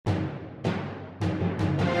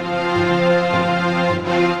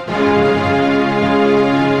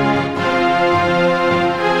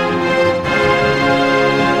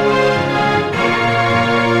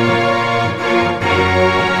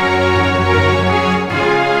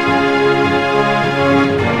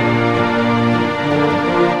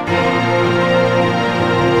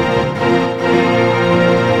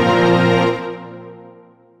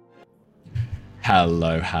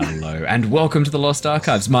and welcome to the Lost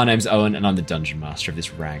Archives. My name's Owen, and I'm the Dungeon Master of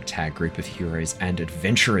this ragtag group of heroes and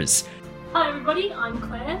adventurers. Hi everybody, I'm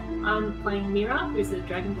Claire. I'm playing Mira, who's a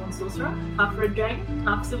Dragonborn sorcerer, half red dragon,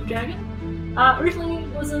 half silver dragon. Originally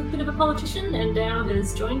was a bit of a politician, and now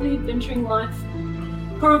has joined the adventuring life,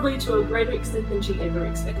 probably to a greater extent than she ever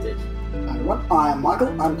expected. Hi everyone, I'm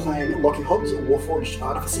Michael. I'm playing Lockie Hobbs, a Warforged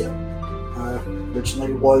Artificer.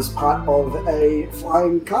 Originally was part of a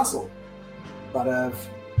flying castle, but I've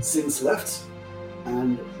since left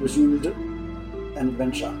and resumed an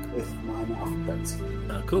adventure with my now friends.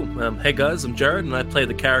 Cool. Hey guys, I'm Jared, and I play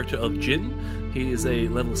the character of Jin. He is a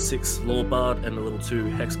level 6 Lore Bard and a level 2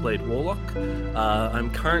 Hexblade Warlock. I'm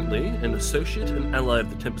currently an associate and ally of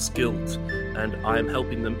the Tempest Guild, and I'm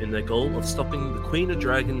helping them in their goal of stopping the Queen of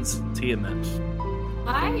Dragons, Tiamat.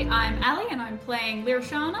 Hi, I'm Ali, and I'm playing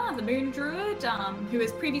Lirashana, the Moon Druid, who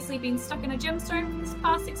has previously been stuck in a gemstone for the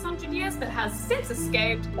past 600 years, but has since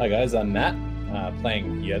escaped. Hi guys, I'm Matt,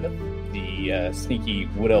 playing Yoda, the sneaky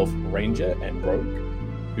Wood Elf Ranger and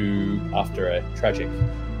Rogue, who, after a tragic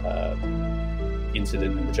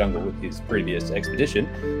incident in the jungle with his previous expedition,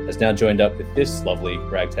 has now joined up with this lovely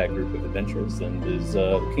ragtag group of adventurers and is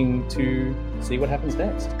looking to see what happens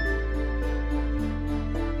next.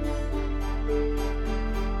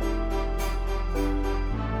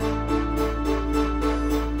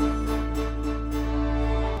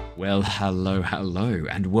 Well, hello,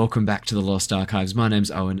 and welcome back to the Lost Archives. My name's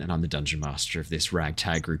Owen, and I'm the Dungeon Master of this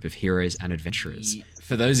ragtag group of heroes and adventurers.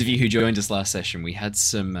 For those of you who joined us last session, we had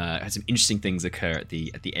some interesting things occur at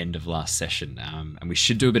the end of last session, and we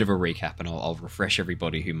should do a bit of a recap, and I'll refresh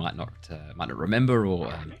everybody who might not remember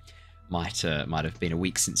or might have been a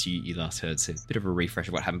week since you last heard. So a bit of a refresh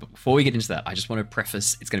of what happened. But before we get into that, I just want to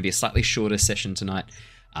preface: it's going to be a slightly shorter session tonight.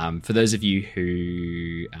 For those of you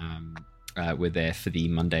who were there for the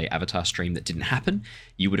Monday Avatar stream that didn't happen,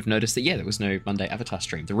 you would have noticed that, there was no Monday Avatar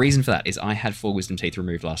stream. The reason for that is I had 4 wisdom teeth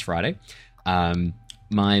removed last Friday.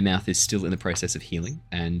 My mouth is still in the process of healing,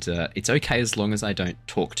 and it's okay as long as I don't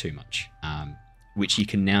talk too much, which you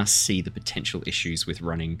can now see the potential issues with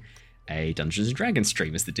running a Dungeons & Dragons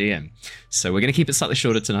stream as the DM. So we're going to keep it slightly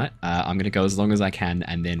shorter tonight. I'm going to go as long as I can,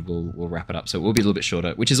 and then we'll wrap it up. So it will be a little bit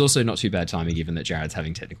shorter, which is also not too bad timing given that Jared's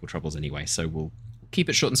having technical troubles anyway. So we'll keep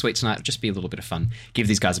it short and sweet tonight. It'll just be a little bit of fun. Give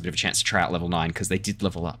these guys a bit of a chance to try out level 9, because they did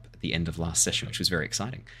level up at the end of last session, which was very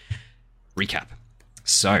exciting. Recap.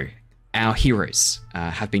 So, our heroes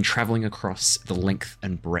have been traveling across the length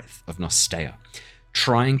and breadth of Nostea,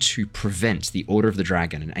 trying to prevent the Order of the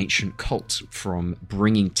Dragon, an ancient cult, from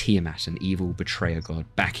bringing Tiamat, an evil betrayer god,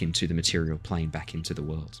 back into the material plane, back into the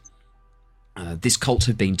world. This cult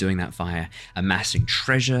have been doing that via amassing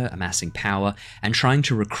treasure, amassing power, and trying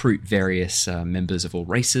to recruit various members of all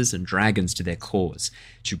races and dragons to their cause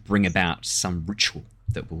to bring about some ritual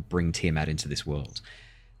that will bring Tiamat into this world.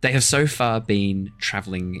 They have so far been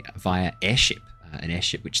traveling via airship, an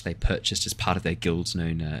airship which they purchased as part of their guilds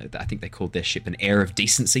known, I think they called their ship an Air of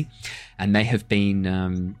Decency, and they have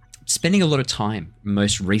been spending a lot of time,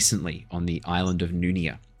 most recently, on the island of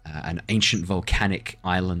Nunia, an ancient volcanic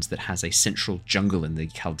island that has a central jungle in the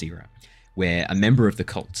caldera, where a member of the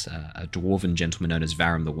cult, a dwarven gentleman known as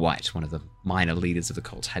Varum the White, one of the minor leaders of the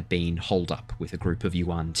cult, had been holed up with a group of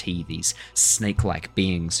Yuan Ti, these snake-like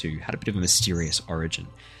beings who had a bit of a mysterious origin.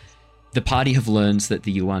 The party have learned that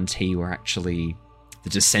the Yuan Ti were actually the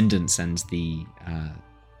descendants and the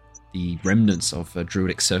remnants of a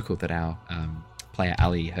druidic circle that our player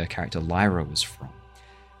Ali, her character Lyra, was from.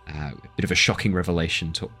 A bit of a shocking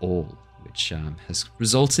revelation to all, which has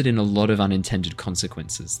resulted in a lot of unintended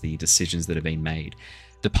consequences, the decisions that have been made.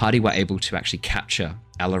 The party were able to actually capture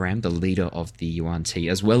Alaram, the leader of the Yuan Ti,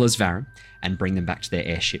 as well as Varum, and bring them back to their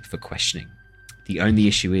airship for questioning. The only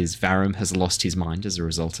issue is Varum has lost his mind as a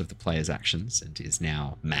result of the player's actions and is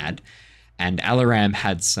now mad, and Alaram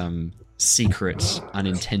had some secret,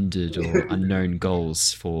 unintended or unknown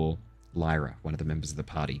goals for Lyra, one of the members of the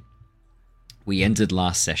party. We ended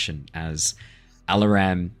last session as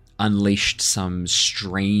Alaram unleashed some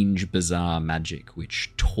strange, bizarre magic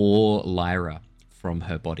which tore Lyra from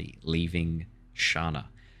her body, leaving Shana.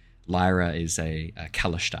 Lyra is a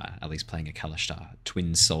Kalashtar, Ali's playing a Kalashtar,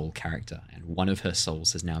 twin soul character, and one of her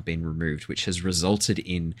souls has now been removed, which has resulted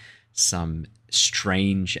in some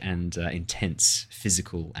strange and intense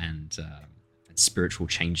physical and spiritual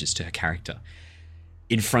changes to her character.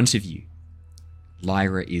 In front of you,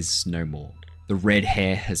 Lyra is no more. The red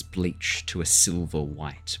hair has bleached to a silver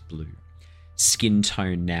white blue. Skin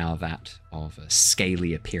tone now that of a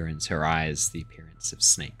scaly appearance, her eyes the appearance of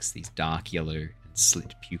snakes, these dark yellow and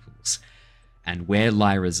slit pupils. And where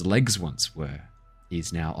Lyra's legs once were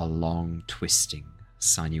is now a long, twisting,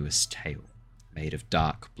 sinuous tail made of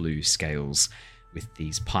dark blue scales with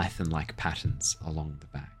these python-like patterns along the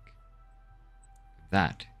back.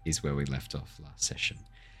 That is where we left off last session.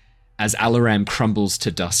 As Alaram crumbles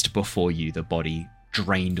to dust before you, the body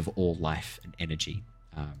drained of all life and energy,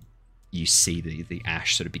 you see the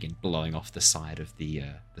ash sort of begin blowing off the side of the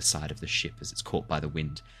ship as it's caught by the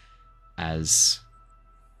wind, as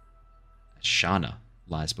Shana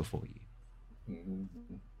lies before you. And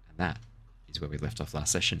that is where we left off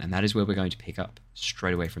last session, and that is where we're going to pick up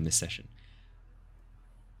straight away from this session.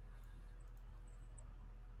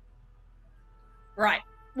 Right.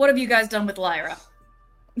 What have you guys done with Lyra?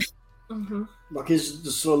 Lucky's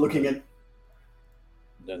just sort of looking at...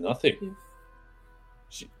 No, nothing.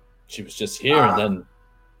 She was just here, and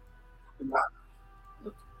then...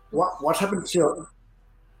 What happened to your...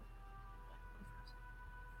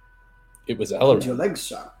 It was to your Alaram. legs,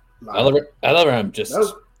 sir? Alaram just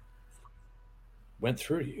No. went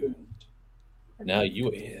through you. And now you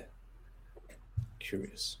are here.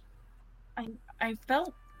 Curious. I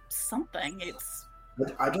felt something. It's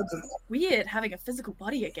I don't think... weird having a physical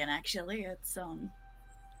body again, actually. It's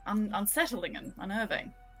unsettling and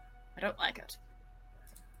unnerving. I don't like it.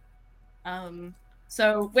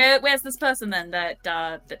 So where's this person then that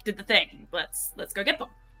did the thing? Let's go get them.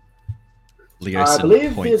 Leosin I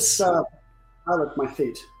believe points. this pile at my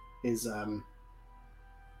feet is...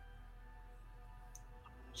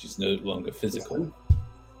 She's no longer physical.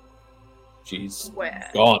 She's Where?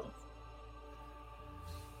 gone.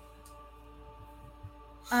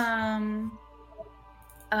 I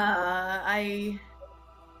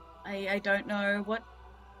don't know what,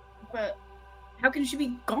 but how can she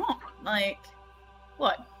be gone? Like,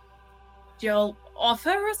 what? You'll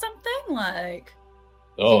offer or something? Like,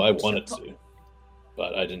 Oh, I wanted to,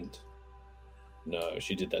 but I didn't. No,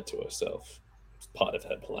 she did that to herself. It's part of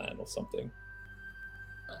her plan or something.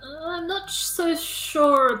 I'm not so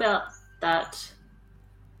sure about that.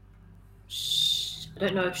 I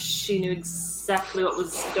don't know if she knew exactly what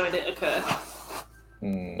was going to occur.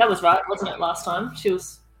 That was right, wasn't it, last time? She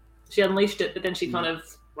unleashed it, but then she kind of...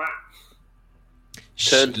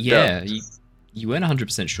 Turned Yeah, you weren't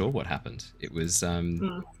 100% sure what happened. It was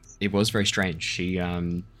it was very strange. She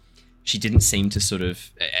didn't seem to sort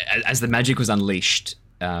of... As the magic was unleashed,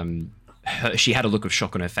 she had a look of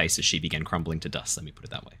shock on her face as she began crumbling to dust, let me put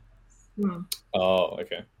it that way. Oh,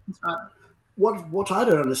 okay. That's right. What I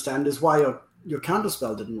don't understand is why your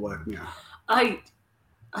counterspell didn't work, Mira. I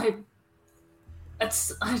don't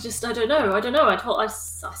know. I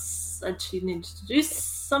said she needed to do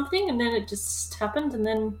something, and then it just happened, and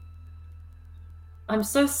then I'm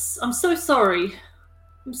so sorry.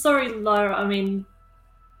 I'm sorry, Lyra. I mean,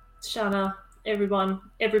 Shana,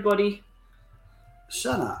 everybody.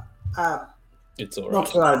 Shana, It's all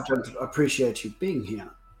not right. that I don't appreciate you being here.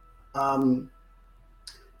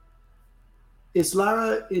 Is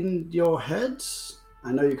Lyra in your head?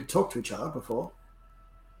 I know you could talk to each other before.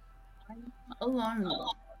 I'm alone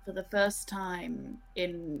for the first time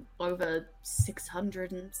in over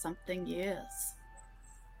 600 and something years.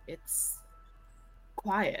 It's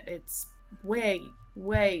quiet. It's way,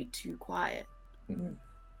 way too quiet. Mhm.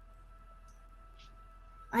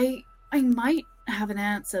 I might have an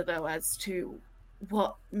answer though as to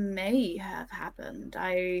what may have happened.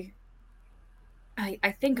 I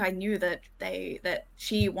think I knew that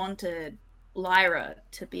she wanted Lyra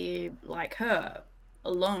to be like her,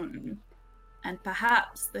 alone, and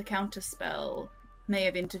perhaps the counterspell may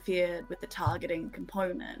have interfered with the targeting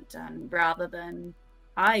component, and rather than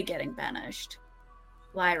I getting banished,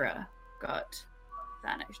 Lyra got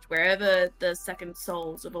banished. Wherever the second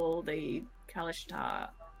souls of all the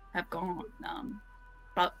Kalishtar have gone.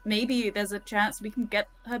 But maybe there's a chance we can get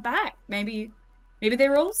her back. Maybe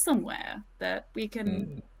they're all somewhere that we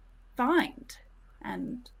can find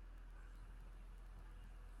and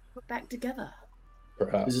put back together.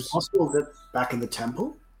 Perhaps. Is it possible that back in the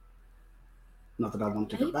temple? Not that I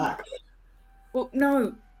want to go Maybe. back. Well,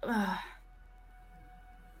 no. I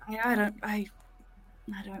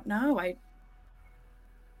don't know.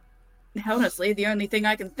 Honestly, the only thing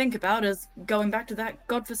I can think about is going back to that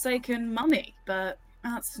godforsaken mummy, but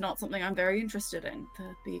that's not something I'm very interested in,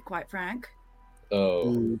 to be quite frank.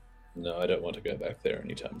 Oh, no, I don't want to go back there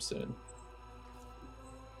anytime soon.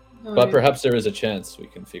 But perhaps there is a chance we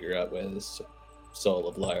can figure out where this soul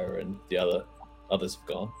of Lyra and the others have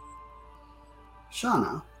gone.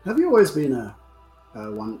 Shana, have you always been a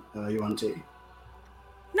UNT?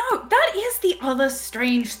 No, that is the other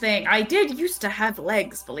strange thing. I did used to have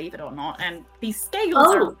legs, believe it or not, and these scales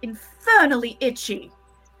are infernally itchy.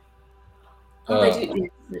 They do.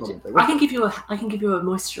 I can give you a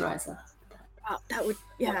moisturizer. That would,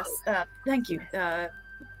 yes. Thank you. I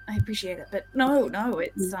appreciate it, but no,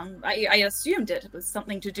 it's I assumed it was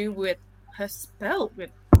something to do with her spell,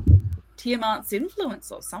 with Tiamat's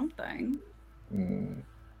influence or something.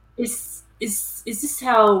 Is this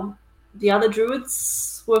how the other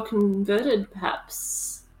druids were converted?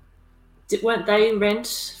 Perhaps weren't they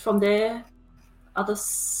rent from their other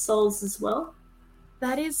souls as well?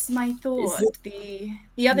 That is my thought.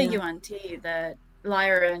 The other UNT that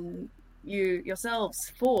Lyra and you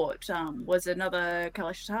yourselves fought was another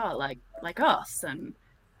Kalashtar like us, and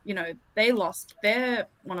they lost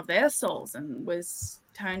one of their souls and was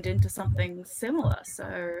turned into something similar.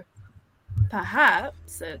 So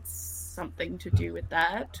perhaps it's something to do with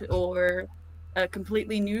that, or a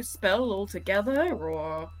completely new spell altogether,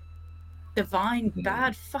 or divine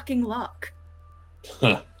bad fucking luck.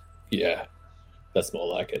 Yeah, that's more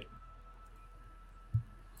like it.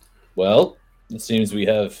 Well, it seems we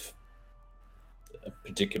have a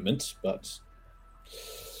predicament, but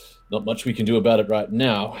not much we can do about it right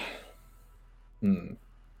now.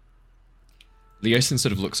 Leosin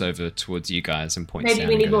sort of looks over towards you guys and points down. Maybe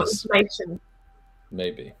we and need more goes, information.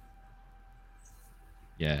 Maybe.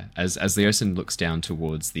 Yeah, as Leosin looks down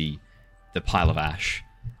towards the pile of ash,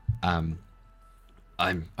 I'm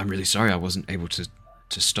really sorry I wasn't able to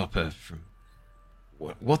stop her from...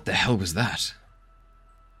 What the hell was that?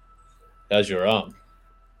 How's your arm?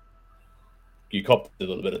 You copped a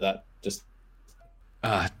little bit of that, just...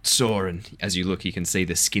 Sore, and as you look, you can see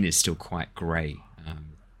the skin is still quite grey.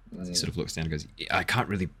 He sort of looks down and goes, I can't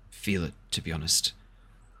really feel it, to be honest.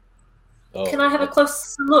 Oh, Can I have a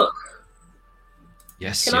close look?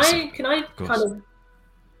 Yes, Can I kind of...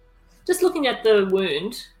 Just looking at the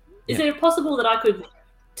wound, is it possible that I could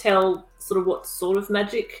tell sort of what sort of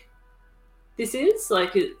magic this is?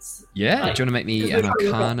 Like, it's... Yeah, like, do you want to make me an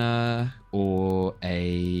Arcana or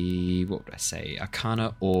a... What would I say?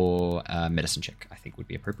 Arcana or a medicine check, I think would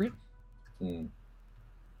be appropriate.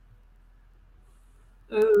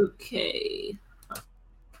 Okay.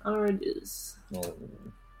 It is. Oh.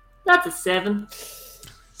 That's a 7.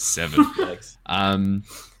 7. Thanks.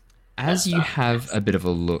 As you have a bit of a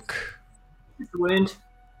look... It's the wound.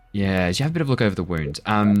 Yeah, as you have a bit of a look over the wound.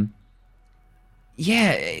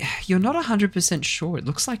 Yeah, you're not 100% sure. It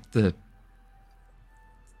looks like the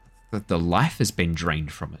life has been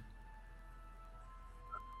drained from it.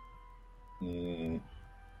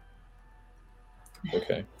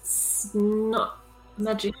 Okay. It's not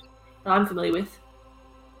magic that I'm familiar with.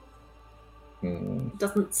 It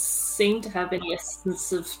doesn't seem to have any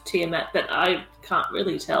essence of Tiamat, but I can't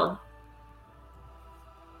really tell.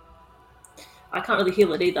 I can't really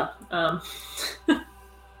heal it either. No.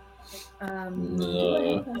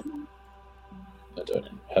 I don't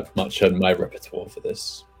have much on my repertoire for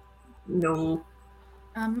this. No.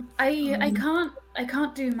 I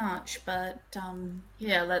can't do much, but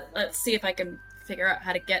let's see if I can figure out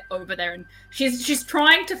how to get over there. And she's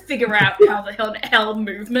trying to figure out how the hell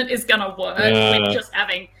movement is gonna work with just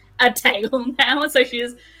having a tail now. So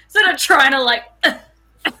she's sort of trying to like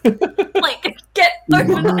get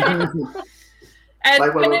over there. And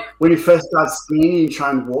like when you first start skiing, you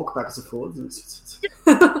try and walk backwards and forwards.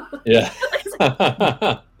 Yeah.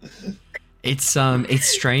 It's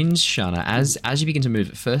strange, Shana. As you begin to move,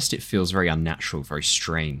 at first it feels very unnatural, very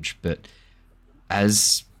strange, but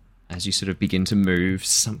as you sort of begin to move,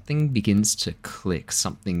 something begins to click.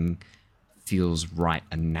 Something feels right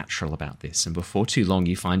and natural about this, and before too long,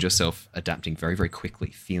 you find yourself adapting very, very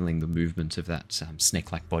quickly, feeling the movement of that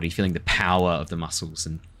snake-like body, feeling the power of the muscles,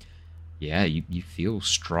 and yeah, you feel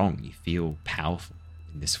strong. You feel powerful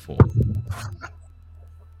in this form.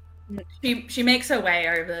 She makes her way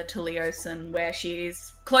over to Leosin, where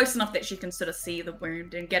she's close enough that she can sort of see the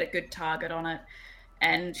wound and get a good target on it.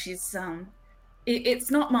 And she's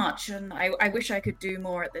it's not much, and I wish I could do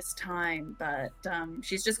more at this time, but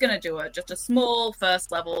she's just gonna do just a small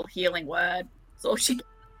first level healing word. So she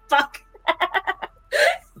fuck.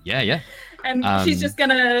 Yeah. And she's just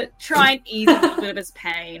gonna try and ease a little bit of his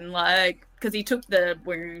pain, like, because he took the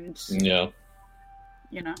wound. Yeah.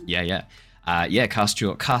 You know. Yeah.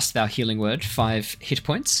 Cast thou healing word, 5 hit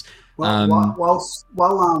points. While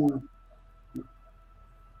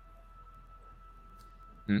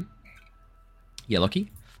Yeah,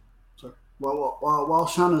 Lockie? Sorry. While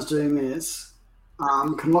Shana's doing this,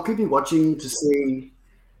 can Lockie be watching to see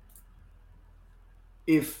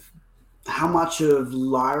how much of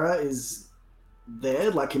Lyra is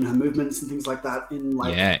there, like in her movements and things like that?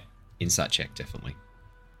 Yeah, insight check, definitely.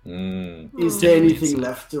 Is there anything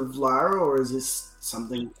left of Lyra, or is this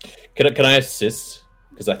something? Can I assist?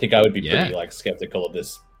 Because I think I would be pretty skeptical of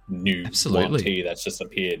this new Absolutely. tea that's just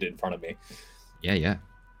appeared in front of me. Yeah.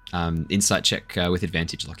 Insight check with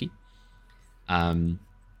advantage, Lockie. And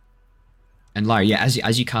Lyra, yeah,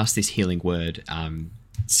 as you cast this healing word,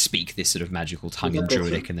 speak this sort of magical tongue in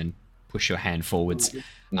Druidic, and then push your hand forwards,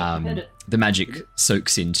 the magic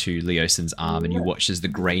soaks into Leosin's arm, and you watch as the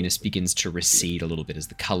greyness begins to recede a little bit, as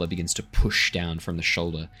the colour begins to push down from the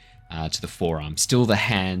shoulder to the forearm. Still the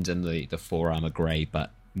hand and the forearm are grey,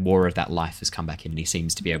 but more of that life has come back in, and he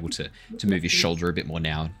seems to be able to move his shoulder a bit more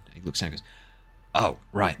now. He looks down and goes, "Oh,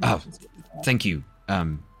 right. Oh, thank you.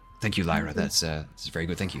 Thank you, Lyra. That's very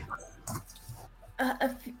good. Thank you."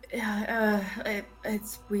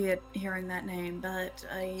 It's weird hearing that name, but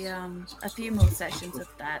a few more sessions of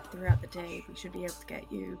that throughout the day, we should be able to get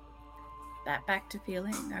you back to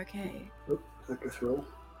feeling okay. Nope. Take a thrill.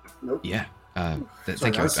 Nope. Yeah.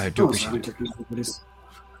 Thank you. I do appreciate it.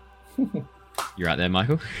 You're out there,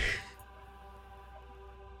 Michael?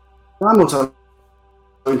 Time will tell.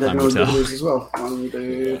 Time will tell. As well.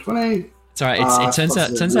 1d20. It's alright. It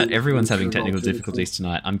turns out everyone's having technical difficulties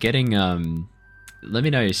tonight. I'm getting let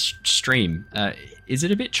me know, stream. Is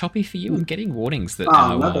it a bit choppy for you? I'm getting warnings that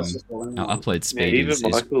our upload speed even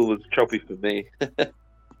Michael was choppy for me.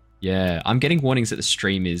 Yeah, I'm getting warnings that the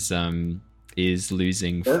stream is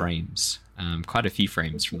losing frames. Quite a few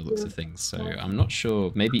frames from the looks of things. So I'm not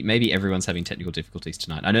sure. Maybe everyone's having technical difficulties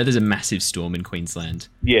tonight. I know there's a massive storm in Queensland.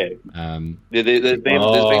 Yeah. There's been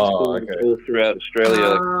storms all throughout Australia.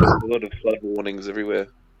 A lot of flood warnings everywhere.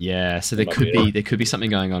 Yeah, so there could be something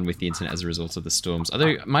going on with the internet as a result of the storms.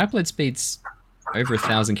 Although my upload speed's over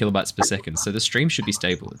 1,000 kilobytes per second, so the stream should be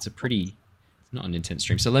stable. It's not an intense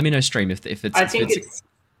stream. So let me know, stream, if it's. I think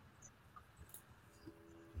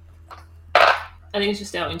it's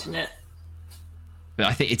just our internet. But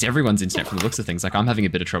I think it's everyone's internet from the looks of things. Like, I'm having a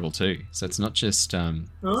bit of trouble too, so it's not just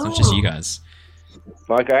you guys.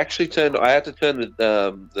 Like, I had to turn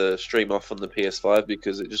the stream off on the PS5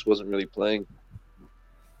 because it just wasn't really playing.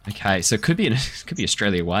 Okay, so it could be an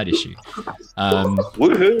Australia-wide issue.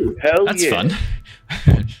 Woohoo! Hell that's yeah! Fun.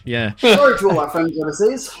 Yeah. Sorry to all our friends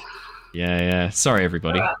overseas. Yeah. Sorry,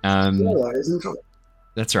 everybody.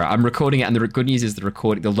 That's right. I'm recording it, and the good news is the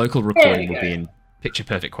local recording will be in picture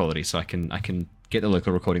perfect quality, so I can get the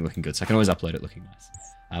local recording looking good. So I can always upload it looking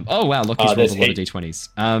nice. Oh wow, Lockie's rolled a lot of d20s.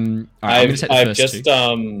 All right, I'm going to take the first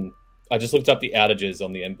two. I just looked up the outages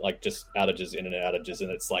on the end, like just outages, internet outages,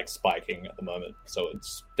 and it's like spiking at the moment. So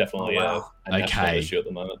it's definitely a national issue at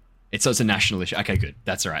the moment. It's a national issue. Okay, good.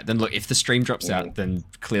 That's all right. Then look, if the stream drops out, then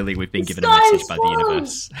clearly we've been given a message by the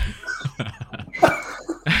universe.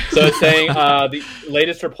 So it's saying the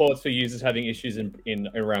latest reports for users having issues in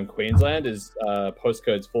around Queensland is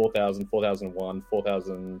postcodes 4000, 4001,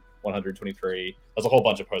 4123. There's a whole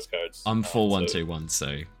bunch of postcodes. I'm 4121,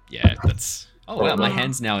 so yeah, that's. Oh wow, my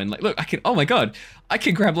hand's now in. Like, look, I can. Oh my god, I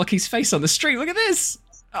can grab Lockie's face on the stream. Look at this.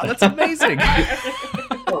 Oh, that's amazing.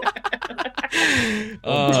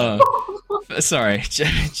 Sorry,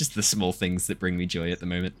 just the small things that bring me joy at the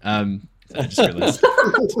moment. I just realized.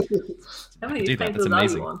 How many do that. That's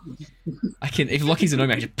amazing. I can. If Lockie's annoying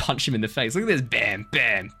me, I can just punch him in the face. Look at this. Bam,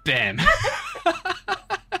 bam, bam.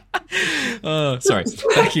 Oh, sorry.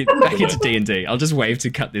 Back into D&D. I'll just wave to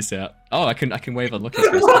cut this out. Oh, I can wave on Lockie's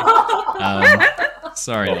face.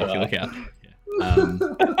 Sorry, Lockie. Look out. Yeah.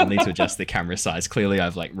 I'll need to adjust the camera size. Clearly,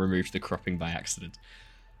 I've removed the cropping by accident.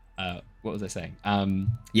 What was I saying?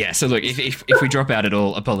 Yeah. So look, if we drop out at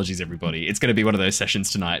all, apologies everybody. It's going to be one of those sessions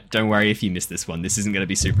tonight. Don't worry if you missed this one. This isn't going to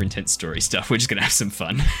be super intense story stuff. We're just going to have some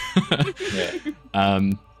fun.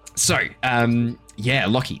 Yeah.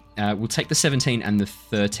 Lockie, we'll take the 17 and the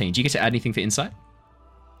 13. Do you get to add anything for insight?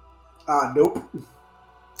 Nope.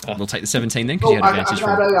 We'll take the 17 then, because you had advantage from...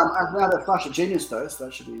 I can add a Flash of Genius though, so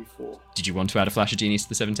that should be 4. Did you want to add a Flash of Genius to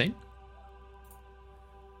the 17?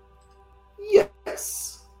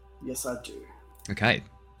 Yes. Yes, I do. Okay.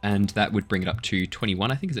 And that would bring it up to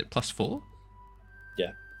 21, I think. Is it plus 4?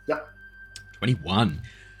 Yeah. Yep. 21.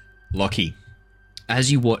 Lockie,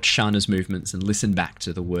 as you watch Shana's movements and listen back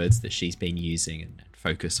to the words that she's been using and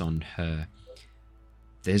focus on her,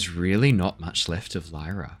 there's really not much left of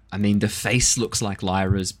Lyra. I mean, the face looks like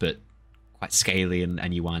Lyra's, but quite scaly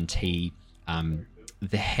and Yuan T.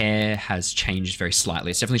 The hair has changed very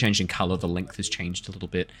slightly. It's definitely changed in color. The length has changed a little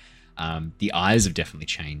bit. The eyes have definitely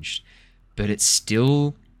changed. But there's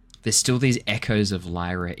still these echoes of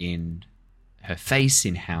Lyra in her face,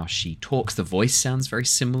 in how she talks. The voice sounds very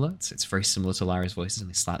similar. It's very similar to Lyra's voice, it's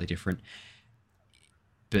only slightly different.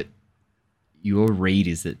 But your read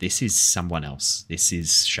is that this is someone else. This is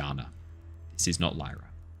Shana. This is not Lyra.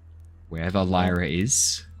 Wherever Lyra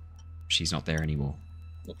is, she's not there anymore.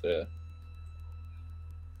 Not there.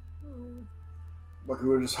 Like we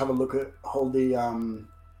would just have a look at hold the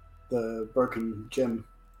broken gem.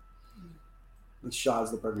 The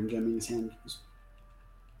shards of the broken gem in his hand.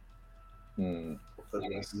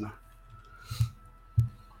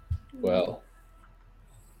 Well,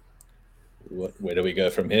 where do we go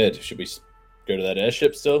from here? Should we go to that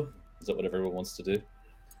airship still? Is that what everyone wants to do?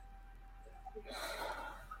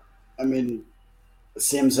 I mean, it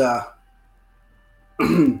seems an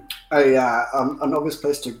obvious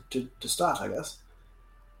place to start, I guess.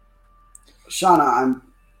 Shana,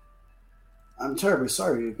 I'm terribly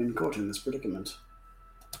sorry you've been caught in this predicament.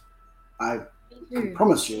 I can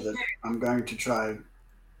promise you that I'm going to try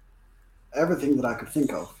everything that I could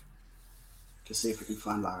think of to see if we can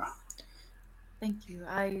find Lyra. Thank you.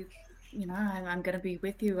 I'm going to be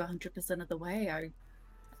with you 100% of the way.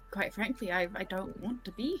 Quite frankly, I don't want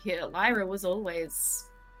to be here. Lyra was always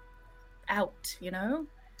out,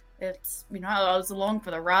 It's, I was along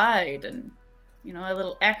for the ride and, a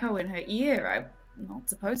little echo in her ear. I'm not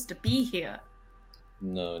supposed to be here.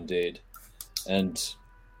 No, indeed. And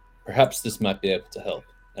perhaps this might be able to help.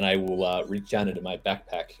 And I will reach down into my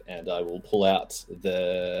backpack and I will pull out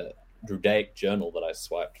the Druidic journal that I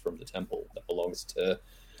swiped from the temple that belongs to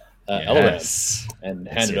Alaran and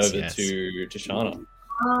hand it over to Shana.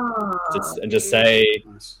 And just say,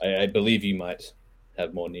 I believe you might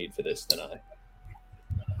have more need for this than I.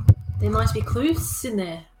 There might be clues in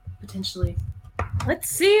there, potentially. Let's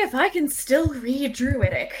see if I can still read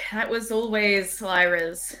Druidic. That was always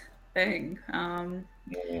Lyra's thing. And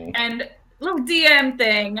little DM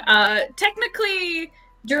thing. Technically,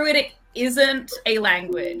 Druidic isn't a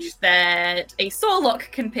language that a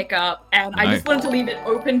Sorlock can pick up, and I just wanted to leave it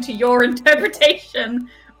open to your interpretation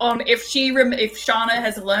on if Shana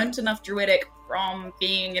has learnt enough Druidic from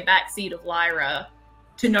being in backseat of Lyra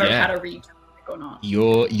to know how to read Druidic or not.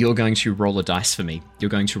 You're going to roll a dice for me. You're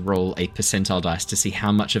going to roll a percentile dice to see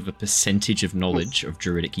how much of a percentage of knowledge of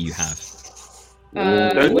Druidic you have.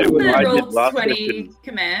 Don't What's do what the I roll did last 20 session.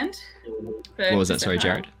 command? What was that? Sorry,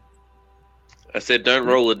 Jared. Uh, I said don't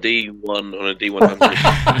roll a D1 on a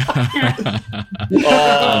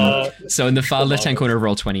D100. So in the far left-hand corner of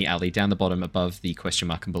Roll20, Ali, down the bottom above the question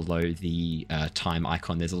mark and below the time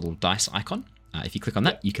icon, there's a little dice icon. If you click on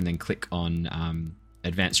that, you can then click on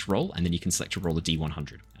advanced roll, and then you can select to roll a D100,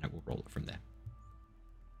 and it will roll it from there.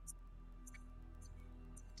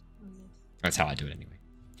 That's how I do it anyway.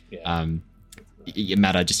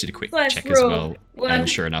 Matt, I just did a quick check as well, and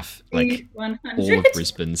sure enough, like all of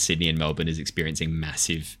Brisbane, Sydney, and Melbourne is experiencing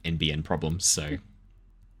massive NBN problems. So,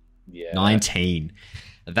 19.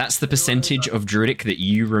 That's the percentage of Druidic that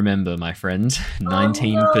you remember, my friend.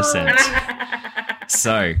 19%.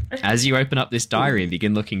 So, as you open up this diary and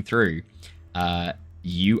begin looking through,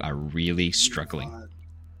 you are really struggling.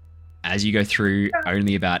 As you go through,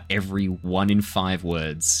 only about every 1 in 5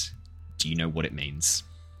 words do you know what it means.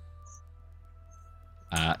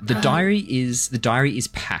 The diary is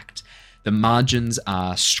packed. The margins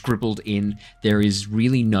are scribbled in. There is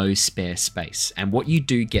really no spare space. And what you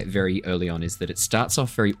do get very early on is that it starts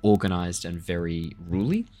off very organized and very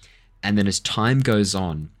ruly. And then as time goes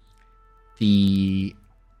on, the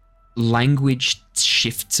language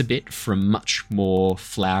shifts a bit from much more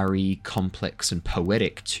flowery, complex, and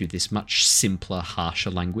poetic to this much simpler,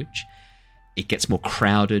 harsher language. It gets more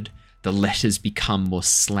crowded. The letters become more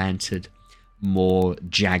slanted, more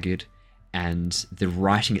jagged, and the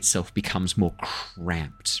writing itself becomes more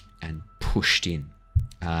cramped and pushed in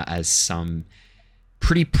as some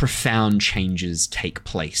pretty profound changes take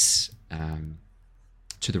place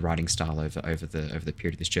to the writing style over the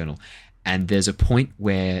period of this journal. And there's a point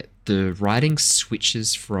where the writing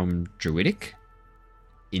switches from Druidic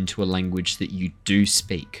into a language that you do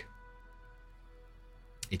speak.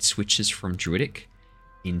 It switches from Druidic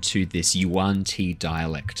into this Yuan-Ti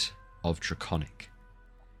dialect of Draconic.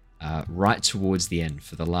 Right towards the end,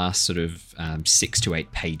 for the last sort of 6 to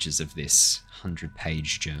 8 pages of this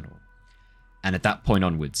 100-page journal. And at that point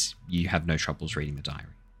onwards, you have no troubles reading the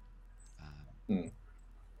diary.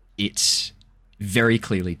 It very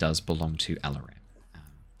clearly does belong to Alaran.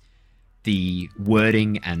 The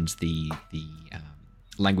wording and the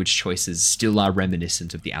language choices still are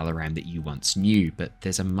reminiscent of the Alaran that you once knew, but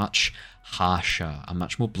there's a much harsher, a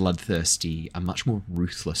much more bloodthirsty, a much more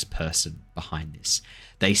ruthless person behind this.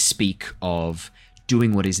 They speak of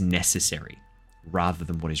doing what is necessary rather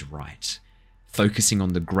than what is right, focusing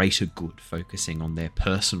on the greater good, focusing on their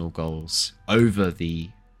personal goals over the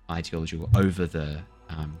ideology or over the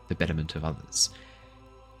betterment of others.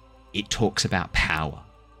 It talks about power,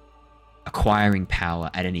 acquiring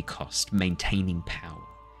power at any cost, maintaining power,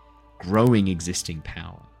 growing existing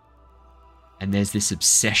power, And there's this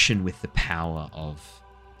obsession with the power of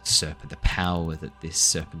the serpent, the power that this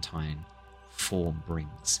serpentine form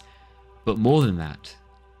brings. But more than that,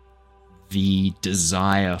 the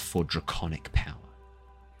desire for draconic power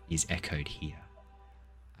is echoed here.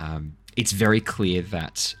 It's very clear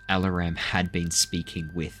that Alaram had been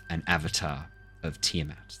speaking with an avatar of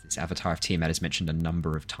Tiamat. This avatar of Tiamat is mentioned a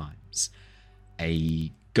number of times.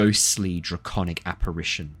 A ghostly, draconic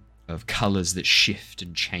apparition of colours that shift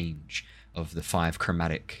and change, of the five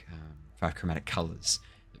chromatic colours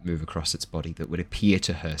that move across its body, that would appear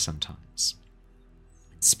to her sometimes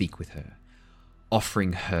and speak with her,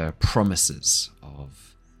 offering her promises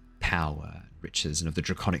of power, riches, and of the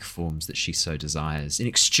draconic forms that she so desires in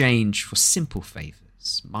exchange for simple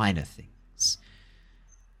favours, minor things.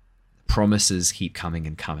 The promises keep coming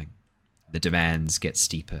and coming. The demands get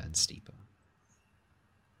steeper and steeper.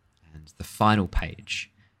 And the final page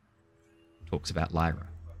talks about Lyra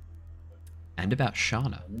and about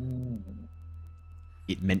Shana.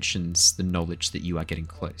 It mentions the knowledge that you are getting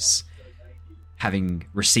close, having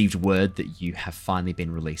received word that you have finally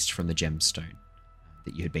been released from the gemstone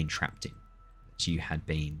that you had been trapped in, that you had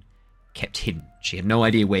been kept hidden. She had no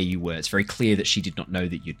idea where you were. It's very clear that she did not know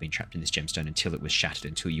that you'd been trapped in this gemstone until it was shattered,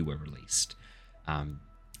 until you were released.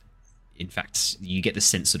 In fact, you get the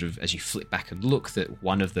sense sort of, as you flip back and look, that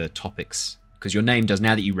one of the topics, because your name does,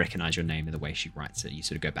 now that you recognize your name and the way she writes it, you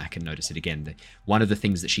sort of go back and notice it again. That one of the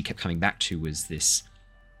things that she kept coming back to was this,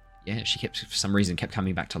 she kept, for some reason, kept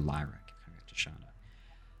coming back to Lyra, kept coming back to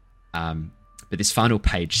Shana. But this final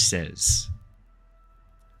page says,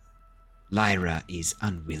 Lyra is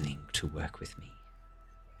unwilling to work with me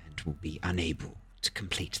and will be unable to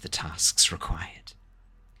complete the tasks required.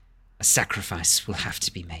 A sacrifice will have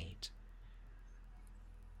to be made.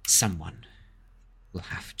 Someone will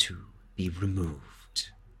have to be removed.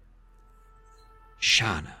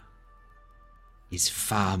 Shana is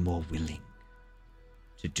far more willing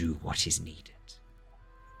to do what is needed,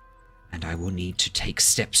 and I will need to take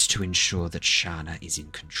steps to ensure that Shana is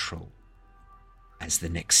in control as the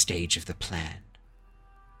next stage of the plan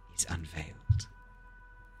is unveiled.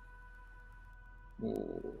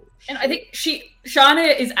 And I think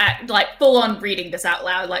Shana is full on reading this out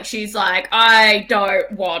loud. Like, she's like, I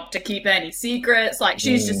don't want to keep any secrets. Like,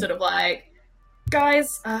 she's just sort of like,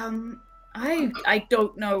 guys, I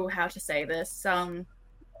don't know how to say this. To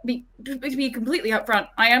be completely upfront,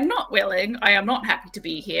 I am not willing. I am not happy to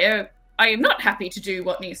be here. I am not happy to do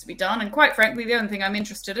what needs to be done. And quite frankly, the only thing I'm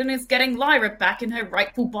interested in is getting Lyra back in her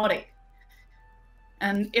rightful body.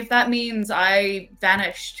 And if that means I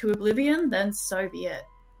vanish to oblivion, then so be it.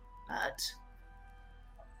 But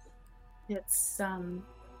it's,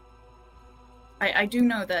 I do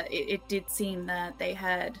know that it did seem that they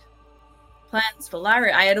had plans for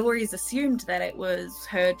Lyra. I had always assumed that it was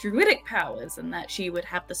her druidic powers and that she would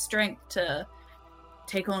have the strength to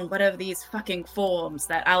take on whatever these fucking forms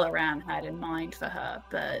that Alaran had in mind for her.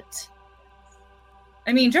 But,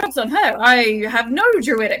 I mean, joke's on her. I have no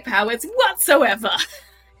druidic powers whatsoever.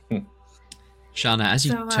 Shana, as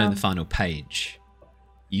you turn the final page,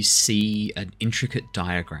 you see an intricate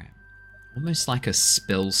diagram, almost like a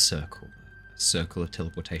spell circle, a circle of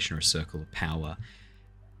teleportation or a circle of power,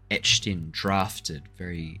 etched in, drafted,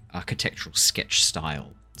 very architectural sketch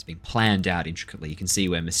style. It's been planned out intricately. You can see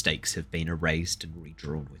where mistakes have been erased and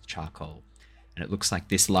redrawn with charcoal. And it looks like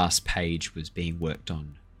this last page was being worked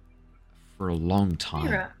on for a long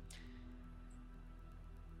time.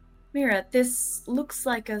 Mira, this looks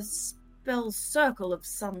like a spell circle of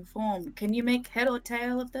some form. Can you make head or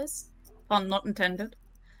tail of this? Pun not intended.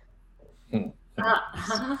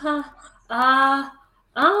 I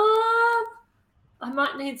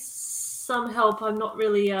might need some help. I'm not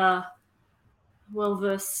really well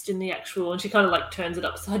versed in the actual. And she kind of turns it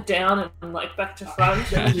upside down and back to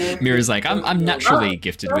front. Mira's like, I'm naturally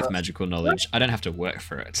gifted with magical knowledge. I don't have to work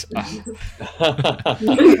for it.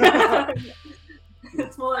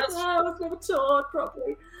 It's more like, I was never taught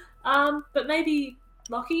properly. But maybe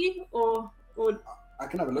Lockie or I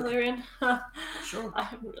can have a look. Valerian. Sure. I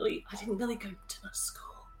didn't really go to much school.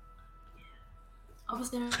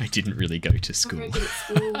 I didn't really go to school. Very good at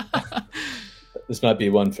school. This might be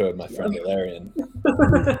one for my friend Valerian.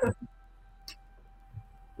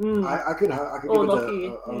 I could give Lockie,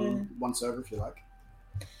 it a once over if you like.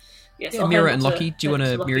 Yes, yeah, Mira and Lockie. Do you want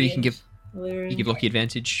to? Mira, you can give Valerian. you give Lockie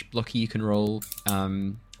advantage. Lockie, you can roll.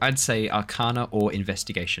 I'd say Arcana or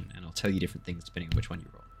Investigation, and I'll tell you different things depending on which one you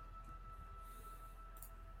roll.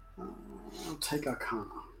 I'll take Arcana.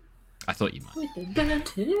 I thought you might. With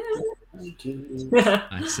advantage.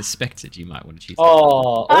 I suspected you might want to choose.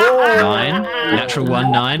 Oh, 9, natural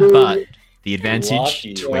 1, 9, but The advantage,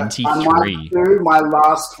 Lucky. 23. I might do my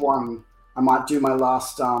last one. I might do my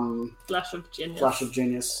last Flash of Genius. flash of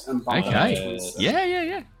genius and bump Okay. it to 27.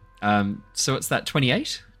 Yeah. So what's that,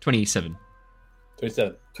 28? 27.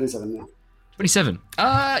 27. 27, yeah. 27.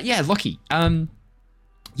 Yeah, Lockie.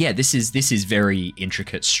 Yeah, this is very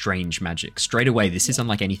intricate, strange magic. Straight away, this is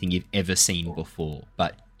unlike anything you've ever seen before,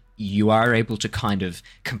 but you are able to kind of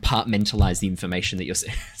compartmentalize the information that you're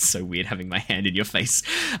seeing. It's so weird having my hand in your face.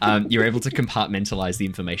 You're able to compartmentalize the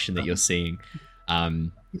information that you're seeing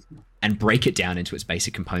and break it down into its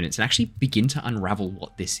basic components and actually begin to unravel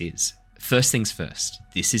what this is. First things first,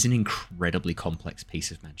 this is an incredibly complex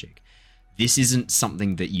piece of magic. This isn't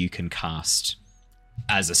something that you can cast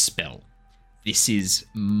as a spell. This is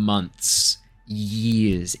months,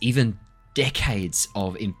 years, even decades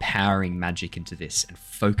of empowering magic into this and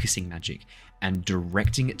focusing magic and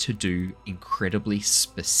directing it to do incredibly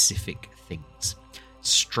specific things.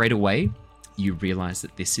 Straight away, you realize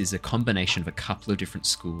that this is a combination of a couple of different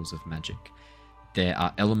schools of magic. There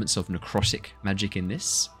are elements of necrotic magic in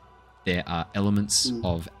this. There are elements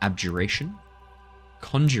of abjuration,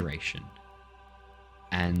 conjuration,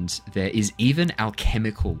 and there is even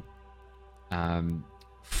alchemical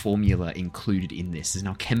formula included in this. There's an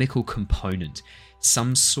alchemical component,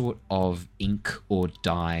 some sort of ink or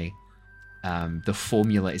dye. The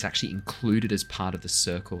formula is actually included as part of the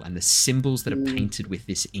circle, and the symbols that are painted with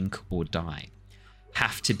this ink or dye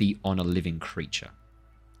have to be on a living creature.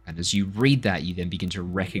 And as you read that, you then begin to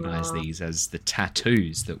recognize these as the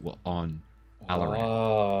tattoos that were on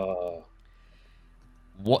Alaran.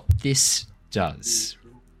 What this does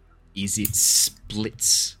is it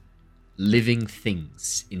splits living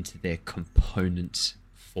things into their component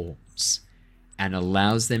forms and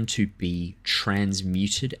allows them to be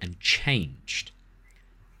transmuted and changed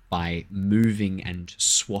by moving and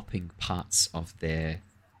swapping parts of their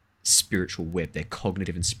spiritual web, their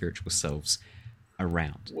cognitive and spiritual selves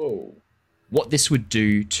around. Whoa. What this would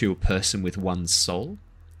do to a person with one soul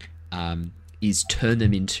is turn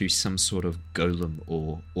them into some sort of golem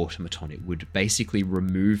or automaton. It would basically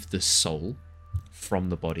remove the soul from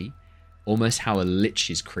the body, almost how a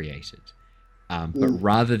lich is created. But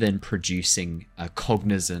rather than producing a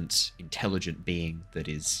cognizant, intelligent being that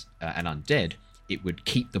is an undead, it would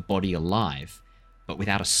keep the body alive, but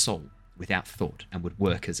without a soul, without thought, and would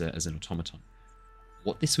work as an automaton.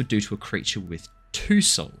 What this would do to a creature with two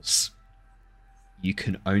souls, you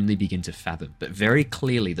can only begin to fathom. But very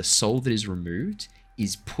clearly, the soul that is removed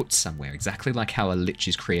is put somewhere, exactly like how a lich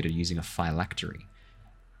is created using a phylactery.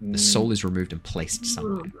 The soul is removed and placed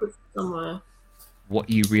somewhere. What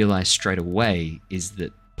you realize straight away is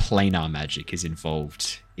that planar magic is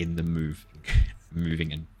involved in the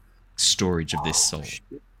moving and storage of this soul.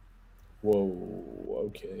 Whoa,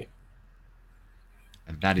 okay.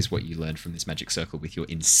 And that is what you learned from this magic circle with your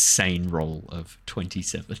insane roll of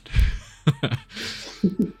 27.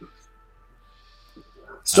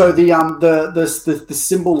 So the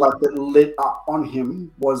symbol like that lit up on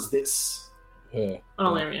him was this.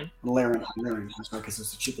 Alarian. Alarian. Because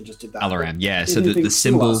it's the shit that just did that. Alaram, yeah. So the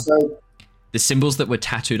symbols that were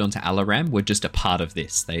tattooed onto Alaram were just a part of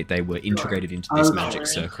this. They were integrated into this magic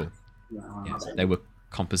circle. Yeah, they were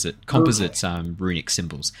composite runic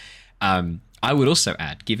symbols. I would also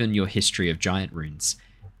add, given your history of giant runes,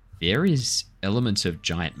 there is elements of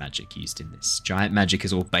giant magic used in this. Giant magic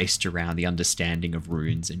is all based around the understanding of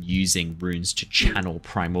runes and using runes to channel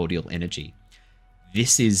primordial energy.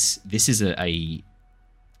 This is a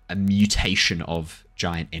mutation of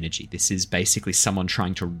giant energy. This is basically someone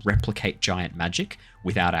trying to replicate giant magic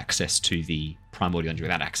without access to the primordial energy,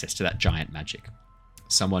 without access to that giant magic.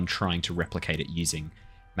 Someone trying to replicate it using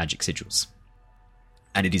magic sigils.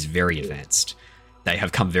 And it is very advanced. They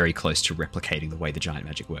have come very close to replicating the way the giant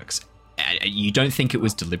magic works. You don't think it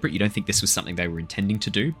was deliberate, you don't think this was something they were intending to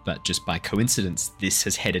do, but just by coincidence, this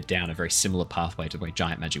has headed down a very similar pathway to the way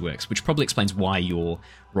giant magic works, which probably explains why your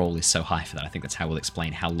role is so high for that. I think that's how we'll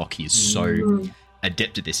explain how Lockie is so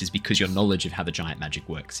adept at this, is because your knowledge of how the giant magic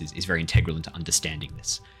works is very integral into understanding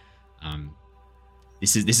this.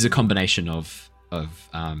 This is a combination of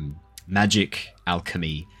magic,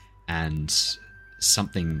 alchemy, and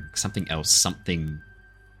something else,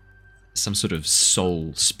 some sort of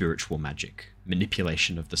soul spiritual magic,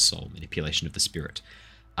 manipulation of the soul, manipulation of the spirit.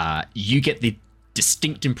 You get the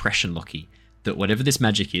distinct impression, Lockie, that whatever this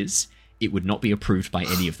magic is, it would not be approved by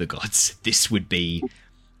any of the gods. This would be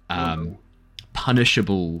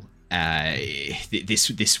punishable. This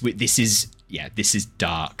is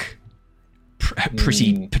dark,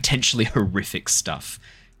 pretty potentially horrific stuff,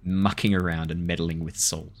 mucking around and meddling with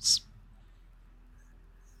souls.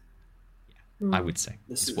 I would say.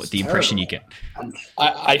 This Is what is the impression you terrible. get. And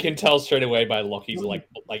I can tell straight away by Lockie's like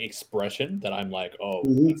expression that I'm like, oh,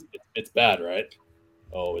 it's bad, right?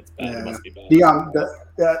 Oh, it's bad. It must be bad.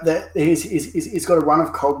 He's got a run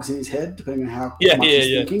of cogs in his head, depending on how much he's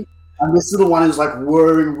yeah. thinking. And this little one is like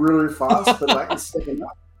whirring really fast, but like it's stepping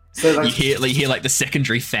up. So like, You hear like the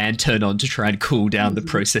secondary fan turn on to try and cool down the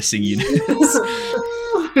processing unit.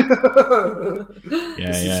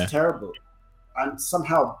 This is terrible. And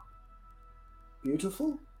somehow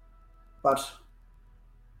beautiful, but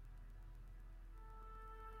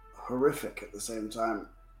horrific at the same time.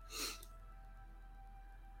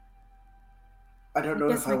 I don't know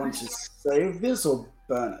if I want to save this or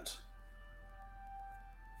burn it.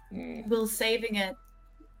 Will saving it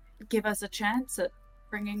give us a chance at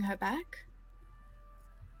bringing her back?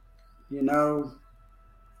 You know,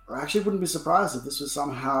 I actually wouldn't be surprised if this was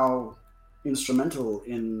somehow instrumental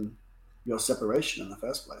in your separation in the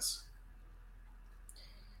first place.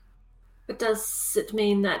 But does it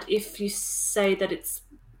mean that if you say that it's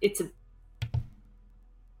a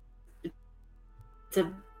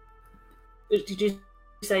did you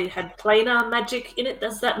say it had planar magic in it?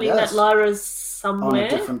 Does that mean that Lyra's somewhere on a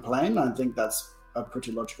different plane? I think that's a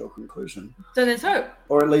pretty logical conclusion. So there's hope.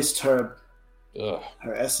 Or at least her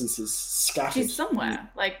essence is scattered. She's somewhere.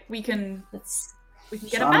 Like we can get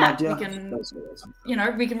Some her back. idea. We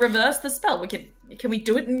can, we can reverse the spell. Can we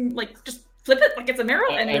do it and like just flip it like it's a mirror?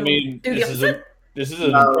 And I mean, do the opposite? this is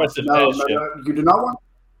an impressive airship, you do not want.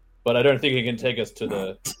 but I don't think it can take us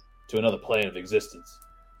to another plane of existence.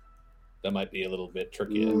 That might be a little bit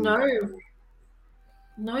trickier.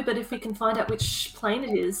 No, but if we can find out which plane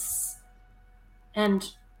it is, and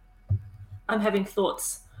I'm having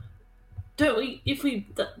thoughts. Don't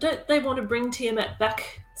they want to bring Tiamat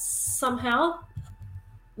back somehow?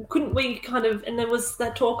 Couldn't we kind of? And there was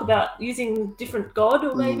that talk about using different god,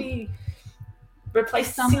 or maybe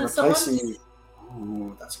replacing someone.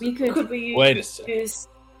 Oh, that's We could. Could we Wait a second. use?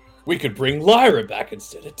 We could bring Lyra back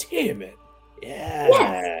instead of Tiamat.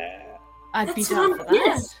 Yeah. I'd be That's down what for I'm- that.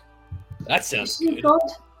 yes. That sounds Is she a good.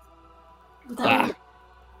 god?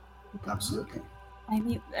 Absolutely. I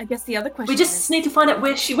mean, I guess the other question We just need to find out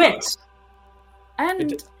where she went.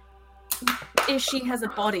 and if she has a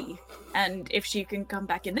body, and if she can come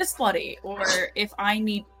back in this body, or if I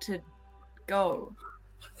need to go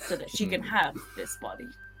so that she can have this body.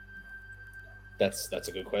 That's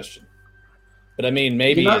a good question. But I mean,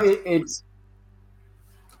 maybe You know, it's.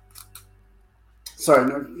 Sorry,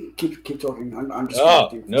 no. Keep talking. I'm just.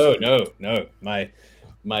 No.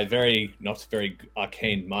 My very not very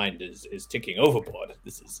arcane mind is ticking overboard.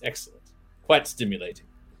 This is excellent, quite stimulating.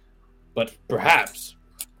 But perhaps,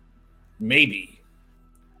 maybe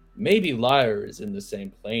Lyra is in the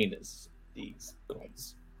same plane as these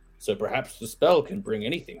gods. So perhaps the spell can bring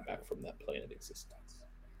anything back from that plane of existence.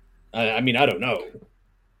 I mean, I don't know.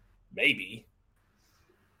 Maybe.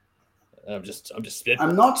 I'm just spitballing.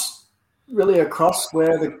 I'm not really across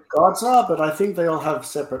where the gods are, but I think they all have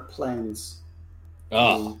separate planes.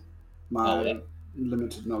 Oh, My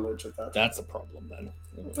limited knowledge of that. that's a problem then.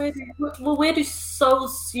 Where do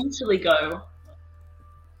souls usually go?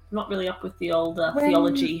 Not really up with the old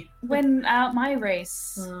theology. When my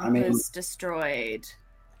race I mean- was destroyed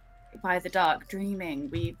by the dark dreaming,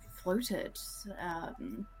 we floated.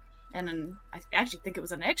 And then I actually think it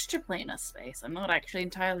was an extraplanar space. I'm not actually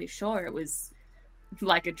entirely sure. It was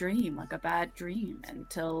like a dream, like a bad dream,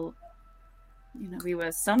 until we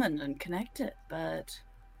were summoned and connected. But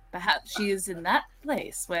perhaps she is in that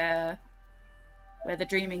place where the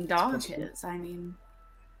dreaming dark is. I mean,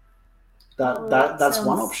 That's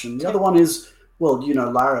one option. The other one is, well,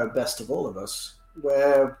 Lyra best of all of us.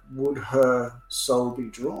 Where would her soul be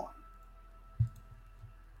drawn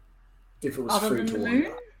if it was other free than to the wander?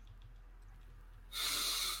 moon.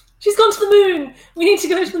 She's gone to the moon. We need to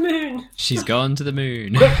go to the moon. She's gone to the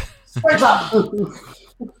moon. Straight up.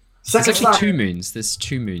 There's Second actually time. 2 moons. There's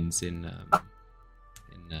 2 moons in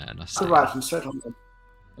So right, I'm straight on.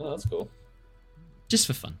 Oh, that's cool. just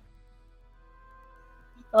for fun.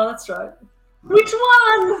 Oh, that's right. Which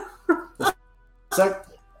one?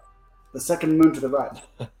 The second moon to the right.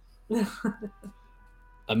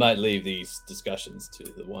 I might leave these discussions to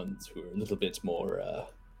the ones who are a little bit more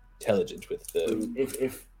intelligent with the.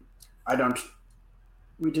 If I don't,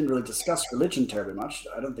 we didn't really discuss religion terribly much.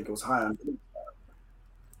 I don't think it was high on.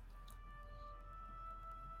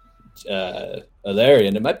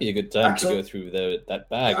 Alarian, it might be a good time Actually, to go through that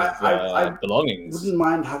bag of I belongings. Wouldn't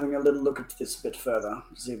mind having a little look at this a bit further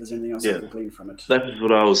to see if there's anything else I can glean from it. That's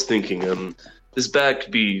what I was thinking. This bag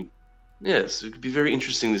could be, yes, it could be very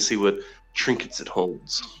interesting to see what trinkets it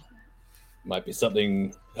holds. Might be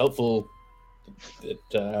something helpful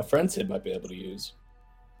that our friends here might be able to use.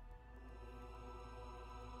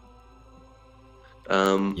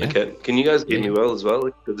 Yeah. Okay, can you guys hear Yeah. me well as well?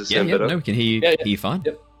 Does this sound better? No, we can hear you, Yeah, yeah. hear you fine.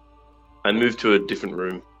 Yep. I moved to a different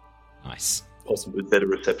room Nice. Awesome. with better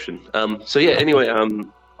reception. So yeah, anyway,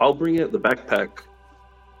 I'll bring out the backpack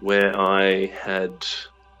where I had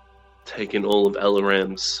taken all of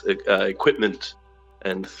Alaram's equipment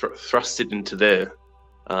and thrust it into there.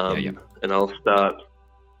 Yeah. And I'll start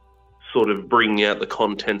sort of bringing out the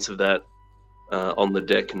contents of that on the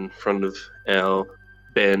deck in front of our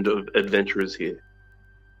band of adventurers here.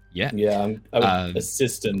 Yeah. Yeah, I would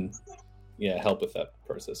assist and help with that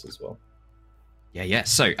process as well. Yeah.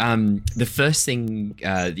 So, the first thing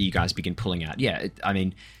that you guys begin pulling out, I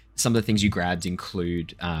mean, some of the things you grabbed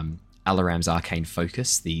include Alaram's arcane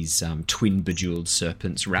focus, these twin bejeweled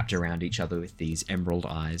serpents wrapped around each other with these emerald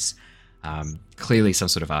eyes. Clearly some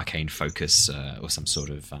sort of arcane focus or some sort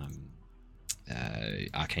of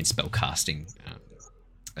arcane spell casting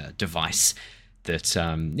device that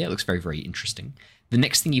looks very, very interesting. The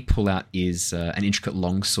next thing you pull out is an intricate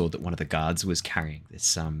longsword that one of the guards was carrying.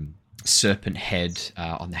 This serpent head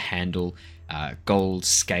on the handle, gold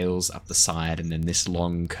scales up the side, and then this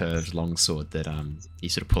long curved longsword that you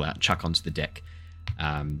sort of pull out and chuck onto the deck.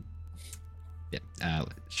 Shana,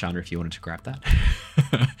 if you wanted to grab that.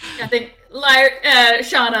 I think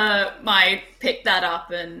Shana might pick that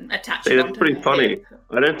up and attach it. That's pretty funny.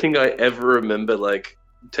 I don't think I ever remember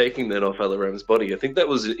taking that off Alaram's body. I think that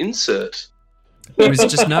was an insert. It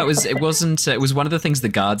was one of the things the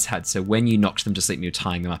guards had. So when you knocked them to sleep and you're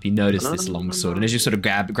tying them up, you noticed this long sword, and as you're sort of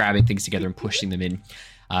grabbing things together and pushing them in,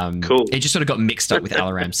 cool. It just sort of got mixed up with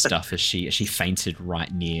Alaram's stuff as she fainted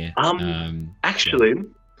right near. Actually,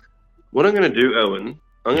 what I'm going to do, Owen,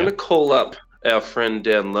 I'm going to call up our friend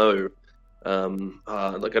down low. I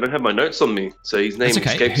don't have my notes on me, so his name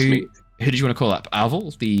escapes me. Who did you want to call up?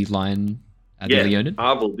 Arvel, the lion, the Leonid?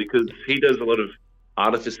 Arvel, because he does a lot of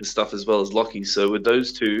artificer stuff as well as Lockie. So with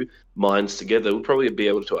those two minds together, we'll probably be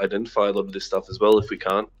able to identify a lot of this stuff as well if we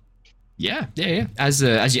can't. Yeah. As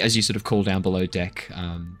you sort of call down below deck,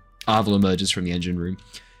 Arvel emerges from the engine room.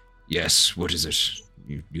 Yes, what is it?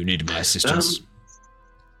 You need my assistance.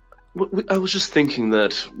 I was just thinking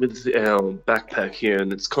that with our backpack here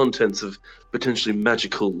and its contents of potentially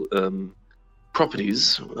magical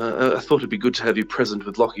properties, I thought it'd be good to have you present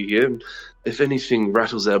with Lockie here. If anything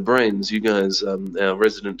rattles our brains, you guys, our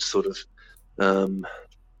resident sort of,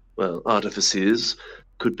 artificers,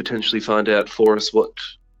 could potentially find out for us what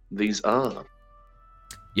these are.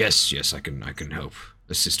 Yes, I can help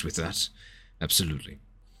assist with that. Absolutely.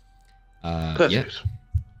 Perfect.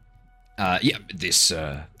 This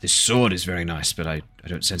sword is very nice, but I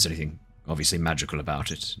don't sense anything obviously magical about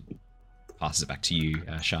it. Passes it back to you,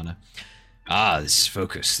 Shana. This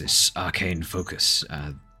focus, this arcane focus.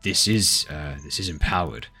 This is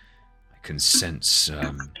empowered. I can sense.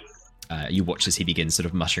 You watch as he begins sort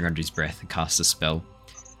of muttering under his breath and casts a spell.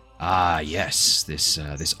 Yes, this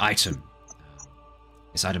item.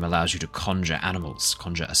 This item allows you to conjure animals,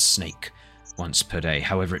 conjure a snake once per day.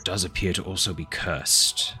 However, it does appear to also be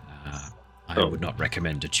cursed. I would not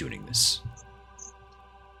recommend attuning this.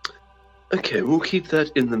 Okay, we'll keep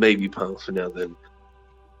that in the maybe pile for now then.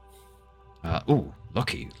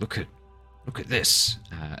 Lockie, look at this.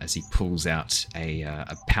 As he pulls out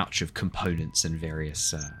a pouch of components and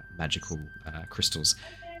various magical crystals.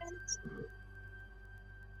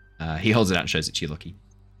 He holds it out and shows it to you, Lockie.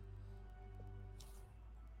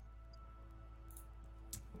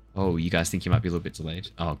 Oh, you guys think you might be a little bit delayed?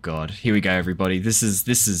 Oh god, here we go, everybody. This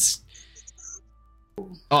is.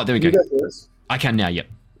 Oh, there we go. You guys hear this? I can now. Yep.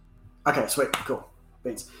 Okay, sweet, cool.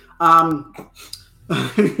 Beans.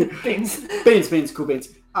 Beans. Beans, cool beans.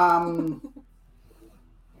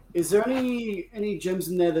 Is there any gems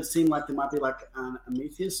in there that seem like there might be like an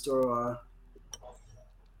amethyst or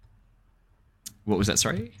What was that?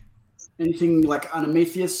 Sorry. anything like an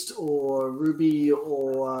amethyst or ruby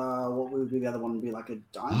or what would be the other one? Would be like a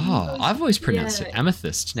diamond? Oh, I've always pronounced it Yeah.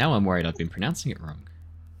 amethyst. Now I'm worried I've been pronouncing it wrong.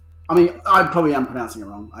 I mean, I probably am pronouncing it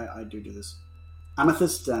wrong. I do this.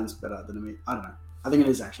 Amethyst sounds better than amethyst. I don't know. I think it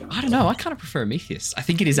is actually amethyst. I don't know. I kind of prefer amethyst. I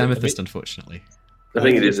think it is amethyst, unfortunately. I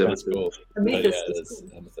think it is That's amethyst. cool. Amethyst Oh, yeah, is that's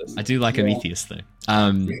cool. amethyst. I do like amethyst though.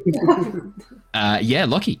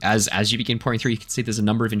 Lockie, as you begin pouring through, you can see there's a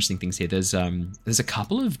number of interesting things here. There's a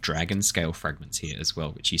couple of dragon scale fragments here as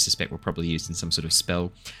well, which you suspect were probably used in some sort of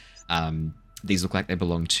spell. These look like they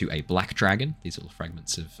belong to a black dragon. These little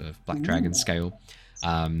fragments of black dragon scale.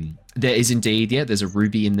 There is indeed, there's a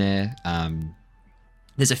ruby in there.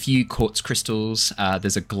 There's a few quartz crystals.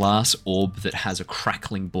 There's a glass orb that has a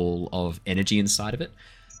crackling ball of energy inside of it.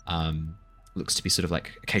 looks to be sort of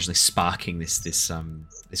like occasionally sparking this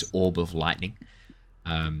orb of lightning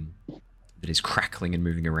that is crackling and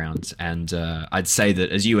moving around. And I'd say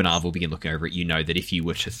that as you and Arvel begin looking over it, you know that if you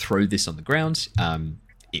were to throw this on the ground,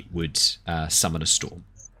 it would summon a storm.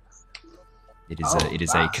 It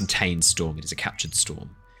is a contained storm. It is a captured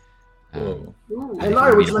storm. And if it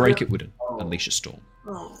were me to break, it would unleash a storm.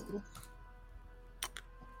 Oh.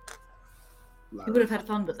 You would have had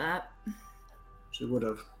fun with that. She would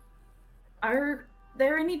have. Are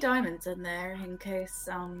there any diamonds in there in case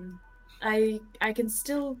I can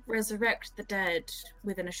still resurrect the dead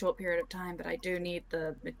within a short period of time, but I do need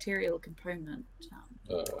the material component.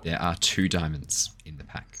 There are 2 diamonds in the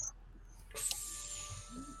pack.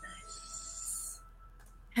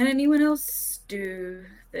 Can anyone else do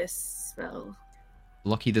this spell?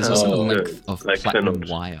 Lockie, there's also a length of platinum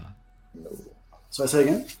wire. So I say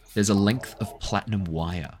again? There's a length of platinum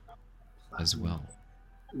wire as well.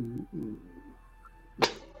 Ooh.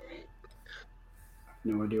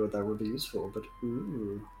 No idea what that would be used for, but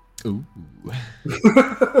ooh. Ooh.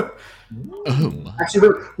 Oh my. Actually,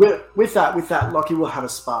 with that, Lockie will have a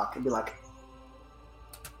spark and be like,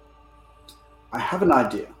 I have an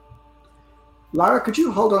idea. Lara, could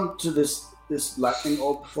you hold on to this lightning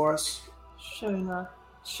orb for us? Shona,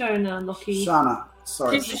 Lockie. Shana,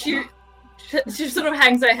 sorry. She sort of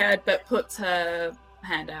hangs her head but puts her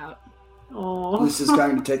hand out. Oh. This is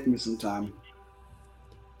going to take me some time.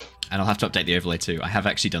 And I'll have to update the overlay too. I have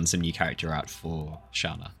actually done some new character art for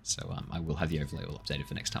Shana, so I will have the overlay all updated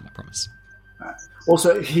for next time, I promise. Right.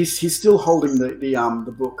 Also, he's still holding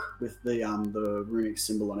the book with the runic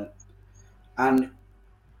symbol on it, and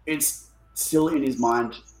it's still in his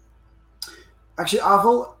mind. Actually,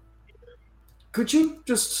 Arvel, could you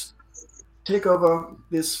just take over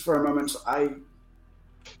this for a moment? I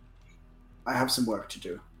have some work to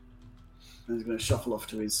do. And he's going to shuffle off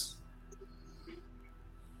to his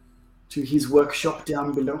workshop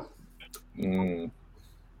down below.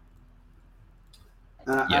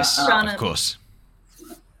 Yes, of course.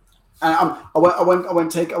 And I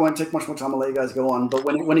won't take much more time. I'll let you guys go on. But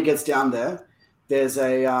when it gets down there, there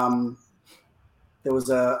was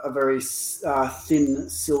a very thin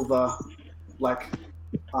silver like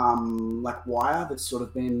wire that's sort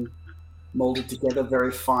of been molded together,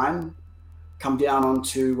 very fine. Come down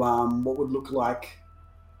onto what would look like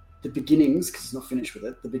the beginnings, because it's not finished with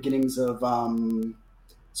it. The beginnings of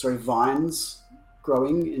vines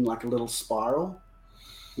growing in like a little spiral.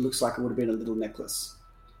 It looks like it would have been a little necklace,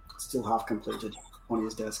 still half completed on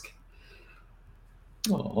his desk.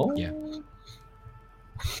 Oh yeah.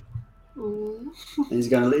 And he's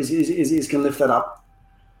gonna lift that up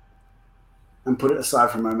and put it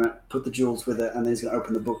aside for a moment, put the jewels with it, and then he's gonna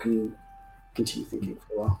open the book and continue thinking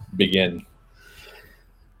for a while. Begin.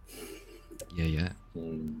 Yeah.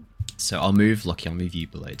 So I'll move you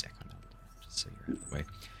below deck on that, just so you're out of the way.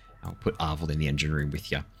 I'll put Arvel in the engine room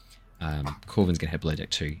with you. Corvin's gonna head below deck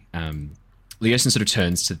too. Leosin sort of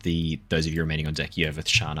turns to those of you remaining on deck. You have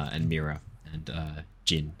Shana and Mira and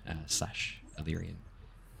Jin / Illyrian.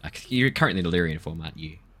 You're currently in Illyrian form, aren't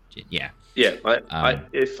you, Jin? Yeah. Yeah.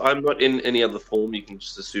 If I'm not in any other form, you can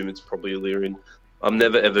just assume it's probably Illyrian. I'm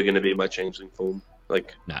never ever going to be my changeling form.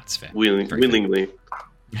 Like, nah, it's fair. Willingly.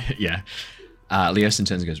 Yeah. Leosin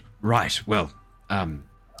turns and goes, right, well,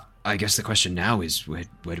 I guess the question now is, where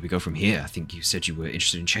do we go from here? I think you said you were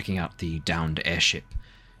interested in checking out the downed airship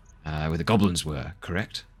where the goblins were,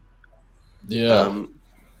 correct? Yeah.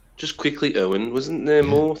 Just quickly, Owen, wasn't there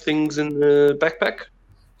more things in the backpack?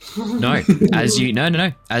 No. As you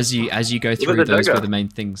go through, those were the main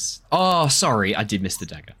things. Oh, sorry, I did miss the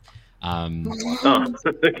dagger.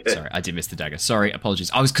 Okay. Sorry, I did miss the dagger. Sorry, apologies.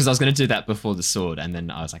 Because I was going to do that before the sword, and then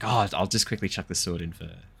I was like, I'll just quickly chuck the sword in for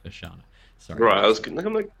Shana. Sorry. Right,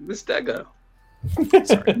 I'm like, this dagger.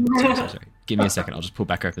 Sorry. Give me a second. I'll just pull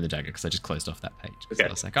back open the dagger because I just closed off that page. Okay. So I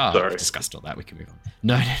was like, I've discussed all that. We can move on.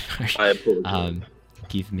 No. I apologize.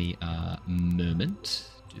 Give me a moment.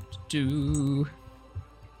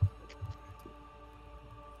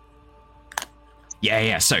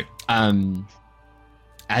 Yeah. So,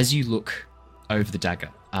 as you look over the dagger,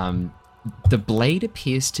 the blade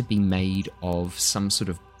appears to be made of some sort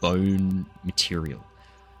of bone material.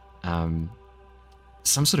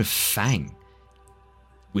 Some sort of fang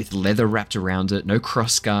with leather wrapped around it. No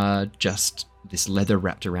crossguard, just this leather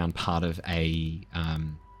wrapped around part of a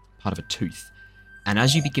tooth. And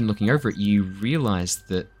as you begin looking over it, you realize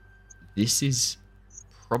that this is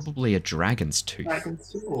probably a dragon's tooth.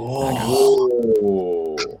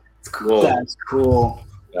 Oh. Cool. That's cool.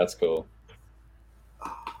 That's cool.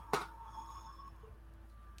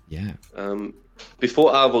 Yeah.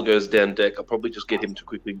 Before Arvel goes down deck, I'll probably just get him to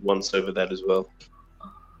quickly once over that as well.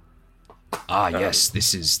 Yes.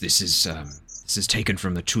 This is taken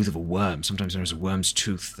from the tooth of a worm. Sometimes known as a worm's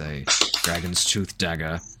tooth, a dragon's tooth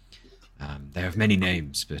dagger. They have many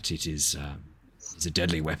names, but it is a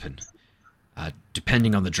deadly weapon.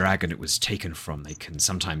 Depending on the dragon it was taken from, they can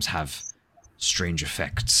sometimes have strange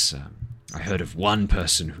effects. I heard of one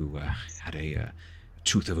person who had a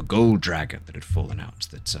tooth of a gold dragon that had fallen out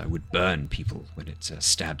that would burn people when it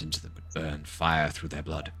stabbed into them, would burn fire through their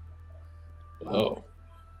blood. Oh,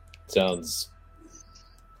 sounds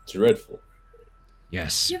dreadful.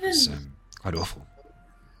 Yes, it's quite awful.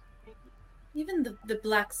 Even the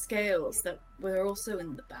black scales that were also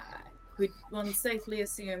in the bag, could one safely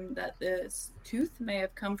assume that this tooth may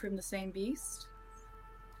have come from the same beast?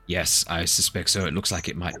 Yes, I suspect so. It looks like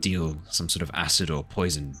it might deal some sort of acid or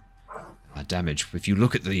poison damage. If you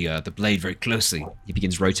look at the blade very closely, he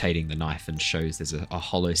begins rotating the knife and shows there's a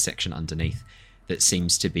hollow section underneath that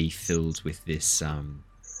seems to be filled with this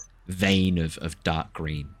vein of dark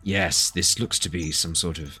green. Yes, this looks to be some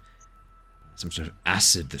sort of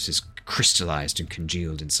acid that is crystallized and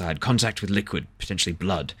congealed inside. Contact with liquid, potentially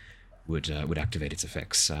blood, would activate its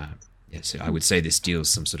effects. Yes, I would say this deals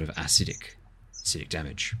some sort of acidic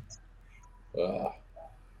damage.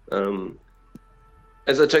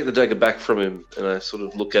 As I take the dagger back from him and I sort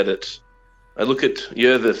of look at it, I look at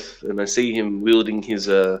Yervith and I see him wielding his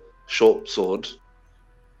short sword,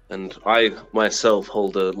 and I myself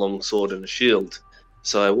hold a long sword and a shield.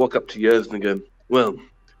 So I walk up to Yervith and go, well,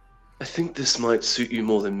 I think this might suit you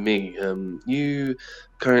more than me. You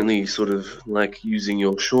currently sort of like using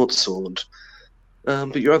your short sword,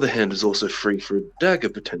 but your other hand is also free for a dagger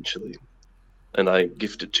potentially. And I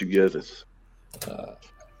gift it to Yervith.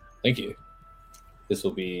 Thank you. This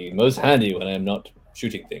will be most handy when I am not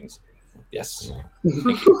shooting things. Yes.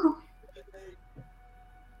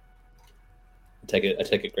 Thank you. I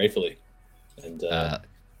take it gratefully. And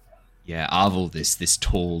yeah, Arvel, this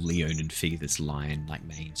tall Leonin figure, this lion-like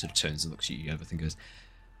mane, sort of turns and looks at you, Yervith, and goes,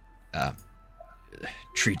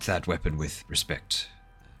 treat that weapon with respect.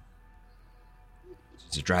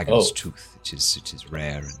 It's a dragon's tooth. It is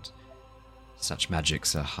rare, and such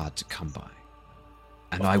magics are hard to come by.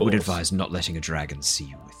 And I would advise not letting a dragon see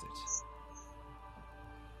you with it.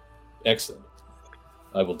 Excellent.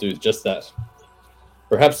 I will do just that.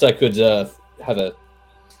 Perhaps I could have a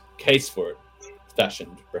case for it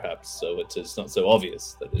fashioned, perhaps, so it is not so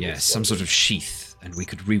obvious. That yes, some sort of sheath, and we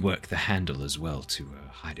could rework the handle as well to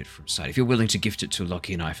hide it from sight. If you're willing to gift it to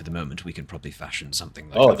Lockie and I for the moment, we can probably fashion something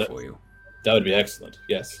like that for you. That would be excellent,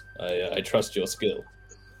 yes. I trust your skill.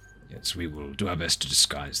 Yes, we will do our best to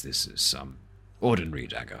disguise this as some ordinary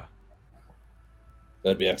dagger.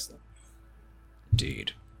 That'd be excellent.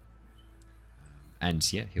 Indeed.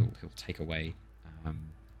 And yeah, he'll take away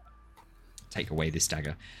this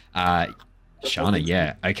dagger. Shana,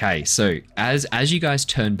 yeah. Okay, so as you guys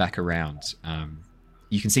turn back around,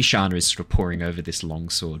 you can see Shana is sort of poring over this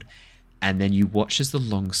longsword, and then you watch as the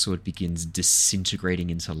longsword begins disintegrating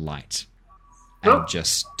into light. And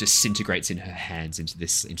just disintegrates in her hands into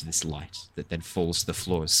this light that then falls to the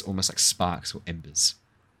floor, it's almost like sparks or embers.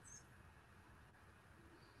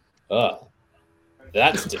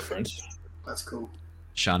 That's different. That's cool.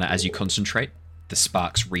 Shana, as you concentrate, the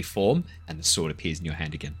sparks reform and the sword appears in your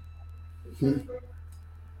hand again.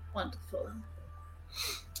 Wonderful.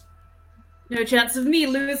 No chance of me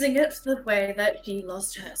losing it the way that she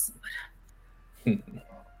lost her sword.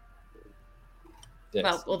 Yes.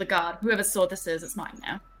 Well, or the guard. Whoever sword this is, it's mine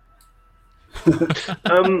now.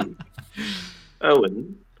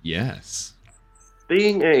 Owen. Yes.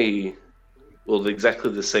 Being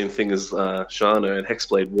exactly the same thing as Shana and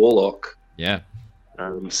Hexblade Warlock. Yeah.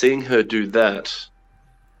 Seeing her do that,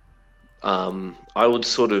 I would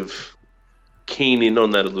sort of keen in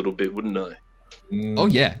on that a little bit, wouldn't I? Oh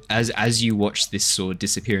yeah. As you watch this sword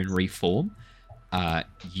disappear and reform,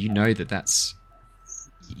 you know that's.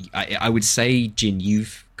 I would say, Jin,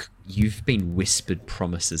 you've been whispered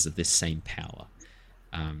promises of this same power.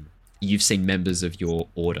 You've seen members of your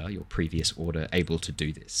order, your previous order, able to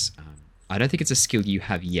do this. I don't think it's a skill you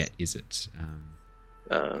have yet, is it?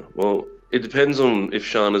 Well, it depends on if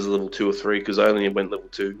Shana's level 2 or 3, because I only went level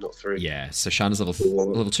 2, not 3. Yeah, so Shana's level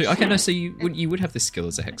 2. Okay, no, so you would have this skill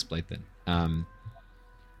as a Hexblade then.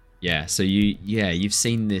 Yeah, so you've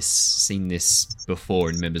seen this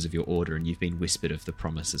before in members of your order, and you've been whispered of the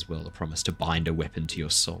promise as well, the promise to bind a weapon to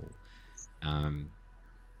your soul. Oh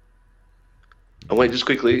wait, just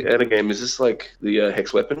quickly, out of game, is this like the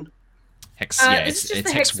Hex weapon? Hex, yeah, it's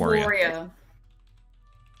it's the Hex Warrior.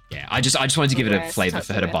 Yeah, I just wanted to give it a Rest, flavour touch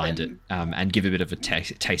for her the to bind it, weapon. and give a bit of a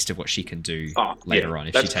taste of what she can do later on.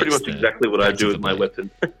 If That's she pretty takes much exactly what I hands do of with the my blade.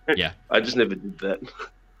 weapon. Yeah. I just never did that.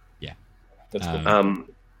 Yeah. That's cool.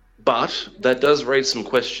 But that does raise some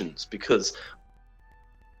questions because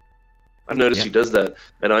I've noticed Yeah. she does that,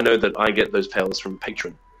 and I know that I get those powers from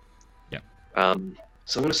Patron. Yeah. So I'm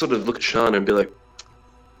going to sort of look at Shana and be like,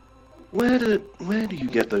 where do you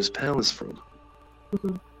get those powers from?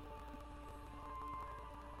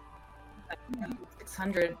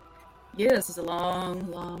 600 years is a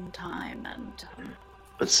long, long time, and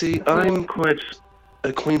But see, I'm quite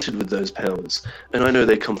acquainted with those powers, and I know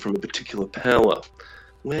they come from a particular power.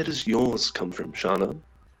 Where does yours come from, Shana?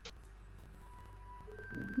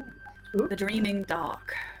 the dreaming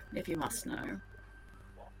dark, if you must know.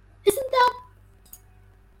 Isn't that?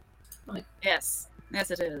 Yes,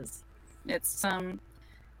 it is. It's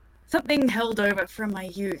something held over from my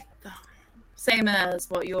youth. Same as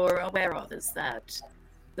what you're aware of, is that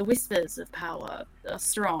the whispers of power are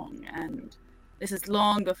strong, and this is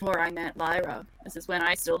long before I met Lyra. This is when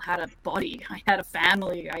I still had a body, I had a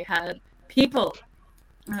family, I had people.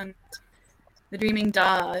 And the dreaming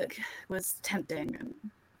dark was tempting and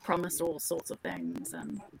promised all sorts of things,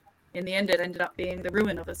 and in the end it ended up being the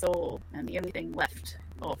ruin of us all, and the only thing left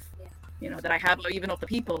of, that I have, or even of the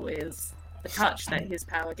people, is the touch that his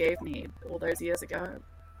power gave me all those years ago.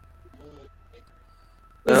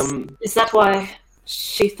 Is that why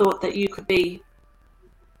she thought that you could be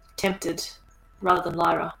tempted rather than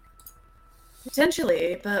Lyra?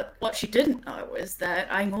 Potentially, but what she didn't know is that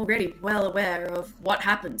I'm already well aware of what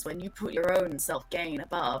happens when you put your own self-gain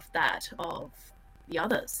above that of the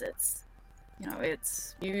others. It's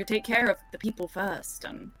you take care of the people first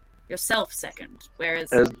and yourself second,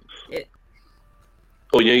 whereas you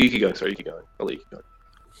can go. Sorry, you keep going. I'll let you keep going.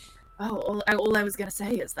 All I was going to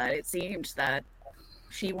say is that it seemed that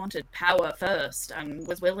she wanted power first and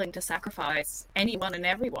was willing to sacrifice anyone and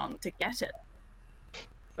everyone to get it.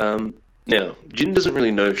 Now, Jin doesn't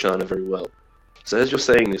really know Shana very well. So as you're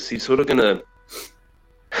saying this, he's gonna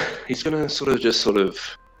sort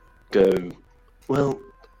of go, well,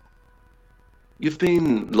 you've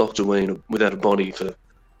been locked away without a body for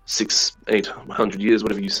 600-800 years,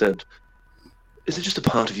 whatever you said. Is it just a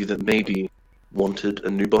part of you that maybe wanted a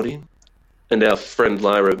new body? And our friend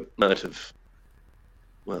Lyra might have...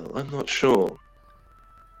 Well, I'm not sure.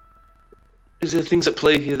 Is there things at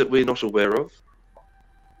play here that we're not aware of?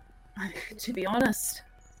 To be honest,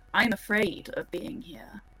 I'm afraid of being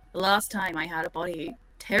here. The last time I had a body,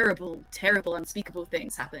 terrible, terrible, unspeakable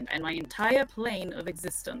things happened, and my entire plane of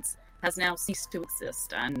existence has now ceased to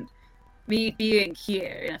exist, and me being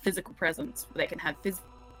here in a physical presence where they can have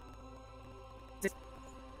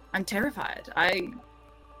I'm terrified. I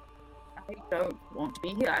don't want to be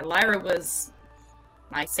here. Lyra was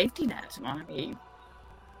my safety net, my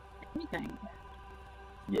anything.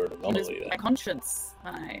 You're an It was anomaly my then. conscience.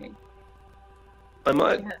 I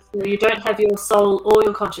might... So you don't have your soul or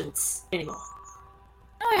your conscience anymore.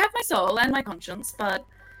 No, I have my soul and my conscience, but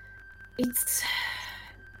it's...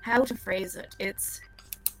 how to phrase it? It's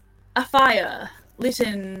a fire lit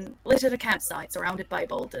at a campsite surrounded by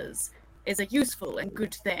boulders is a useful and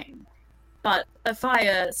good thing, but a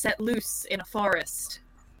fire set loose in a forest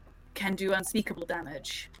can do unspeakable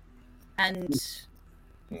damage. And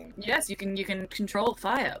yes, you can control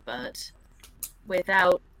fire, but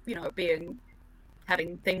without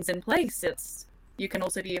having things in place, you can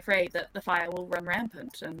also be afraid that the fire will run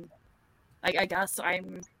rampant. And I guess I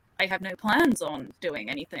have no plans on doing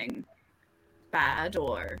anything bad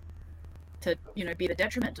or to be the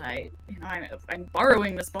detriment. I'm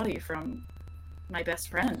borrowing this body from my best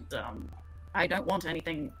friend. I don't want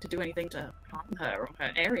anything to do anything to harm her or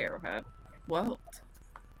her area or her world.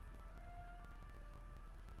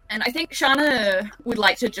 And I think Shana would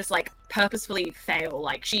like to just purposefully fail.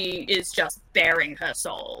 She is just bearing her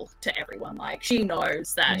soul to everyone. She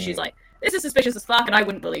knows that she's this is suspicious as fuck, and I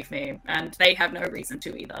wouldn't believe me, and they have no reason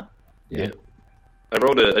to either. Yeah. I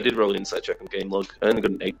did roll an insight check on game log. I only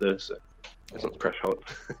got an 8 though, so it's not crash hot.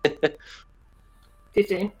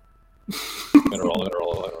 15. I'm gonna roll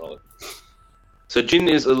it. So Jin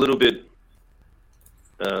is a little bit,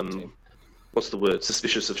 what's the word?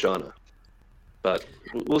 Suspicious of Shana. But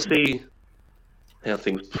we'll see how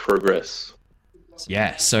things progress.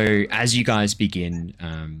 Yeah, so as you guys begin,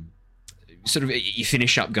 you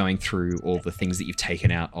finish up going through all the things that you've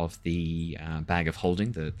taken out of the bag of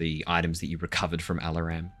holding, the items that you recovered from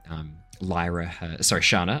Alaram.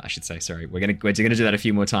 Shana, I should say. Sorry, we're gonna do that a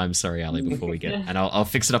few more times. Sorry, Ali, before we get, and I'll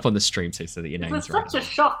fix it up on the stream too, so that your It name was is right. such a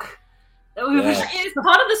shock Yeah. It's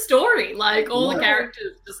part of the story. Like, all the Yeah.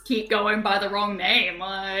 characters just keep going by the wrong name.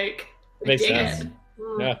 Like, Makes dig sense. it.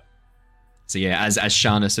 Yeah. So yeah, as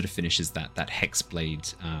Shana sort of finishes that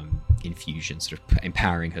hexblade infusion, sort of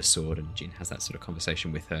empowering her sword, and Jin has that sort of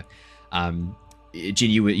conversation with her. Jin,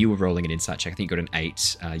 you were rolling an insight check. I think you got an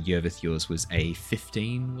 8. Yervith, yours was a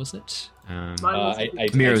 15, was it? Mine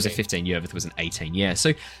was Mira was a 15. Yervith was an 18. Yeah.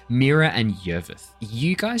 So Mira and Yervith,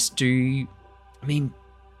 you guys do. I mean,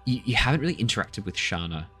 you haven't really interacted with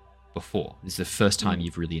Shana before. This is the first time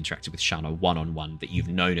you've really interacted with Shana one-on-one, that you've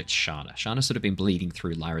known it's Shana. Shana's sort of been bleeding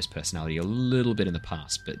through Lyra's personality a little bit in the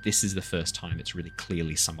past, but this is the first time it's really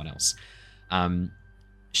clearly someone else.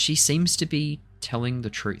 She seems to be telling the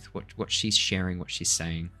truth, what she's sharing, what she's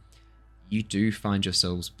saying. You do find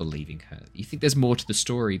yourselves believing her. You think there's more to the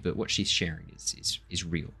story, but what she's sharing is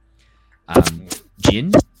real.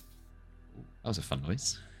 Jin? That was a fun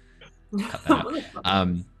noise. Cut that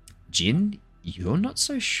out. Jin, you're not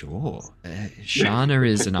so sure. Shana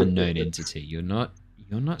is an unknown entity. You're not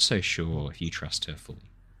so sure if you trust her fully.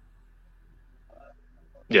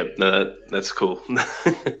 Yep, no, that's cool.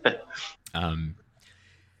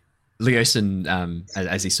 Leosin,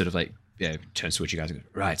 as he sort of like turns towards you guys and goes,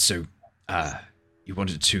 right, so you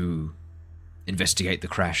wanted to investigate the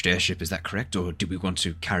crashed airship, is that correct? Or did we want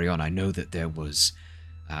to carry on? I know that there was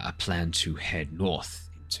a plan to head north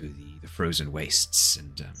into the frozen wastes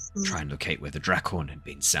and try and locate where the Drakhorn had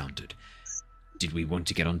been sounded. Did we want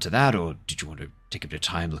to get onto that, or did you want to take a bit of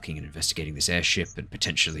time looking and investigating this airship and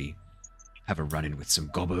potentially have a run-in with some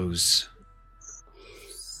gobos?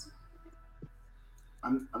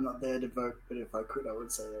 I'm not there to vote, but if I could, I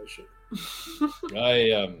would say airship.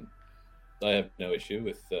 I have no issue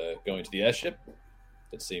with going to the airship.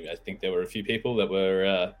 I think there were a few people that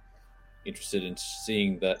were interested in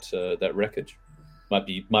seeing that wreckage. Might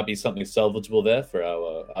be something salvageable there for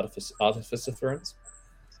our artificer friends.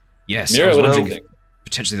 Yes, Mira, I was what do you wondering think? if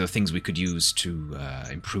potentially there are things we could use to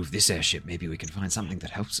improve this airship. Maybe we can find something that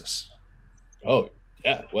helps us. Oh,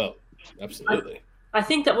 yeah, well, absolutely. I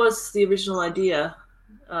think that was the original idea,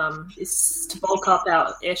 is to bulk up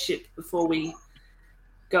our airship before we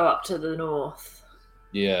go up to the north.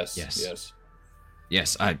 Yes.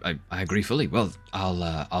 Yes, I agree fully. Well,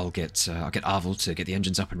 I'll get Arvel to get the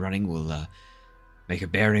engines up and running. We'll make a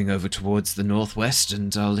bearing over towards the northwest,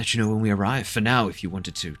 and I'll let you know when we arrive. For now, if you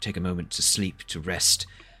wanted to take a moment to sleep, to rest,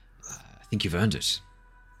 I think you've earned it.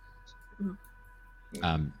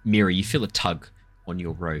 Mira, you feel a tug on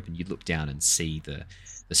your robe, and you look down and see the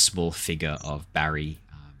small figure of Barry,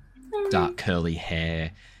 dark curly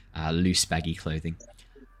hair, loose baggy clothing.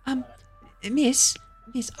 Miss,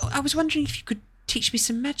 I was wondering if you could teach me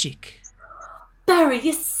some magic. Barry,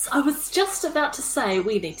 yes, I was just about to say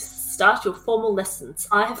we need to start your formal lessons.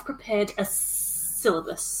 I have prepared a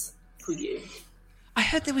syllabus for you. I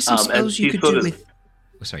heard there were some spells you could do with...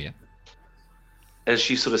 Oh, sorry, yeah. As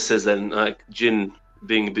she sort of says that, and Jin,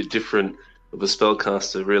 being a bit different of a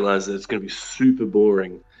spellcaster, realizes that it's going to be super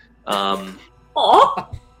boring. Oh,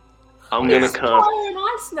 I'm going to it's cast... fire and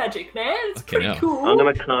ice magic, man. It's Okay, pretty yeah. cool. I'm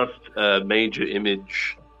going to cast a major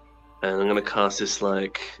image, and I'm going to cast this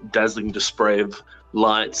like dazzling display of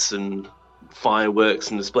lights and fireworks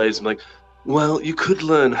and displays. I'm like, well, you could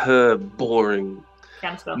learn her boring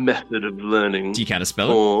Counterspell. method of learning. Do you counterspell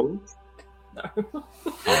it? Or No.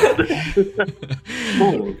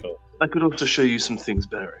 or I could also show you some things,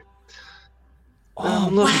 Barry. Oh,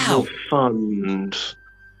 A lot wow. more fun.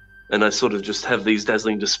 And I sort of just have these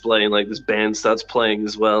dazzling display, and like this band starts playing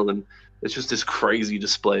as well, and it's just this crazy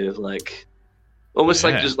display of like almost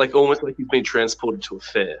like he's been transported to a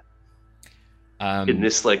fair in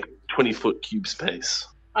this like 20-foot cube space.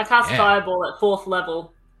 I cast Yeah. Fireball at 4th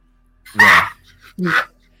level. Yeah.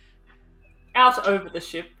 Out over the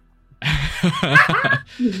ship.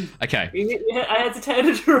 Okay. I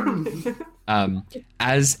hesitated to remove.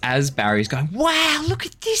 As Barry's going, wow, look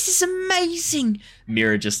at this, is amazing.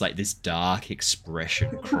 Mira, just like this dark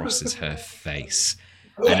expression crosses her face.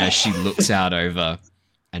 And as she looks out over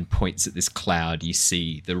and points at this cloud, you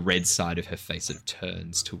see the red side of her face sort of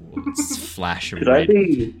turns towards this flash of red.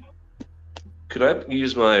 Could I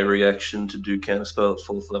use my reaction to do counterspell at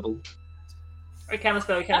 4th level?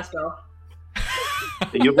 Counterspell.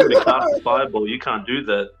 You've already cast a fireball. You can't do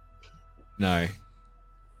that. No.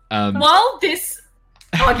 While this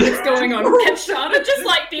argument's going on, can Shana just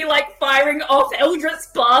be firing off Eldritch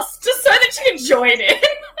blasts just so that she can join in?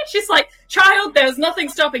 She's like, child, there's nothing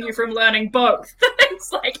stopping you from learning both.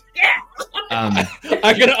 It's like, yeah.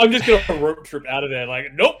 I'm just gonna rope trip out of there.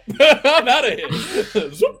 Like, nope, I'm out of here.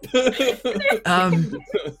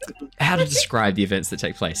 How to describe the events that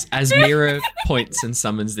take place? As Mira points and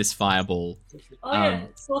summons this fireball. Oh yeah,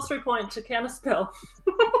 sorcery point to counter spell.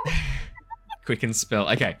 Quicken spell.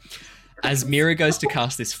 Okay. As Mira goes to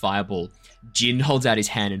cast this fireball, Jin holds out his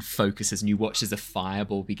hand and focuses, and you watch as the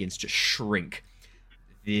fireball begins to shrink.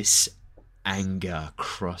 This anger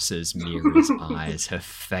crosses Mira's eyes. Her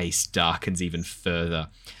face darkens even further.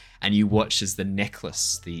 And you watch as the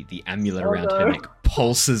necklace, the amulet around her neck,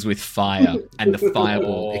 pulses with fire, and the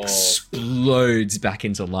fireball explodes back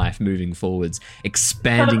into life, moving forwards,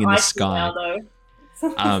 expanding in the sky.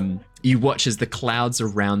 You watch as the clouds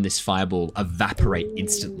around this fireball evaporate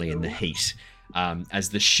instantly in the heat, as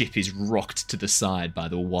the ship is rocked to the side by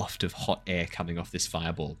the waft of hot air coming off this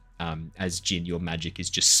fireball. As Jin, your magic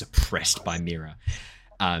is just suppressed by Mira,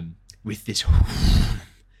 with this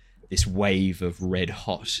wave of red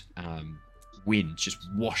hot wind just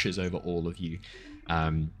washes over all of you.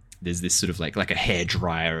 There's this sort of like a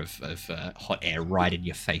hairdryer of hot air right in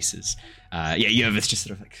your faces. Yervith just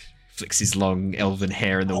sort of like flicks his long elven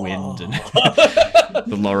hair in the wind, and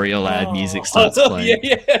the L'Oreal ad music starts playing.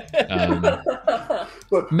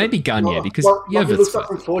 Maybe Gagne, because Yervith looks up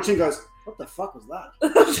from Fortune and goes, what the fuck was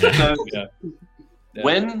that?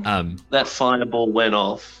 When that fireball went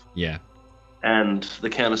off, and the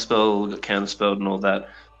counterspell got counterspelled and all that,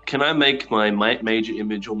 can I make my major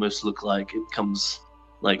image almost look like it comes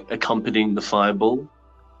like accompanying the fireball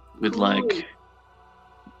with like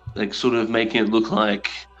sort of making it look like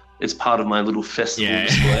it's part of my little festival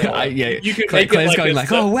display? You can Claire's going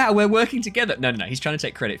like, oh wow, we're working together. No, he's trying to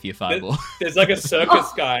take credit for your fireball. There's like a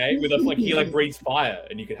circus guy with he breathes fire,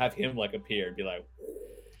 and you could have him like appear and be like.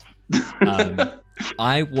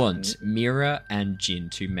 I want Mira and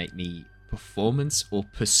Jin to make me performance or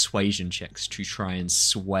persuasion checks to try and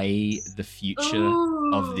sway the future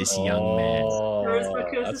of this young man.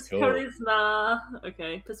 Charisma.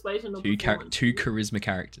 Okay, persuasion or performance. Two charisma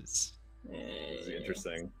characters. This is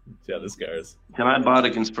interesting. See how this goes. Can I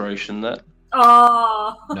bardic inspiration that?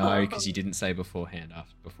 No, because you didn't say beforehand.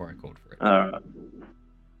 Before I called for it. All right.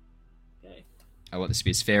 Okay. I want this to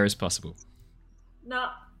be as fair as possible. No.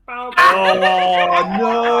 Oh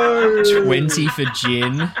no! 20 for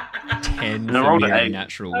Jin, 10 for Mira,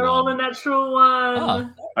 natural 1. I rolled a natural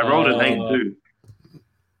 1. I rolled an 8 too.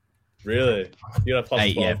 Really? You got a plus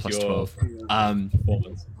 8, 12. Yeah, plus 12.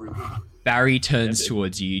 Barry turns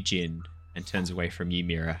towards you, Jin, and turns away from you,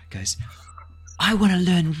 Mira. Goes, I want to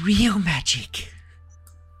learn real magic.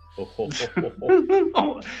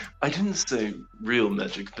 Oh, I didn't say real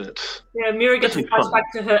magic, but Mira gets a flashback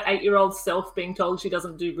to her 8-year-old self being told she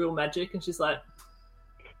doesn't do real magic, and she's like,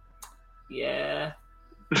 "Yeah."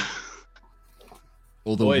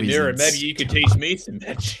 Boy, Mira, maybe you could teach me some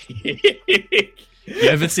magic.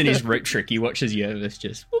 Yervith's in his rope trick. He watches Yervith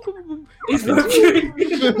just. His rope trick.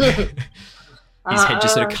 His head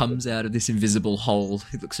just sort of comes out of this invisible hole.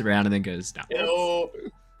 He looks around and then goes, "No."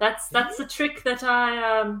 That's a trick that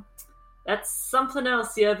that's something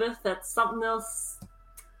else, Yervith. That's something else.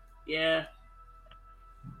 Yeah.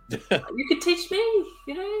 You could teach me,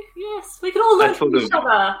 yes. We can all learn from each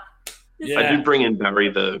other. Yeah. I did bring in Barry,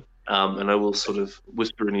 though, and I will sort of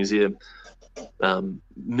whisper in his ear,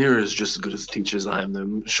 Mira is just as good as a teacher as I am, though.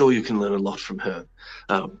 I'm sure you can learn a lot from her.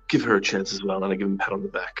 Give her a chance as well, and I give him a pat on the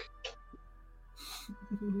back.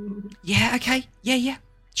 Yeah, okay. Yeah.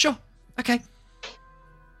 Sure. Okay.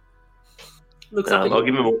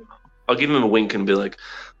 I'll give him a wink and be like,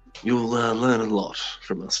 "You'll learn a lot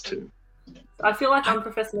from us too." I feel like I'm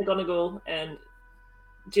Professor McGonagall, and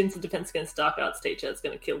Jin's the Defense Against Dark Arts teacher. It's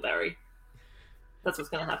going to kill Barry. That's what's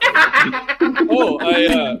going to happen.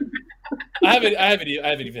 I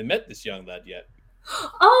haven't even met this young lad yet.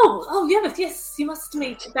 Yeah, yes, you must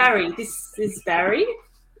meet Barry. This is Barry.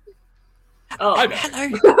 Hello.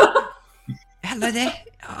 Hello there.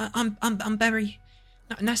 I'm Barry.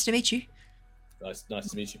 Nice to meet you. Nice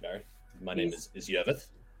to meet you, Barry. My name is Yervith.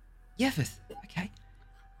 Yervith, okay.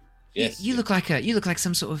 Yes. You look like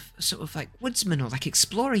some sort of like woodsman or like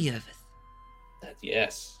explorer, Yervith.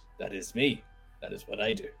 Yes, that is me. That is what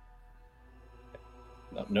I do.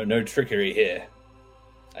 No trickery here.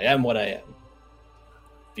 I am what I am.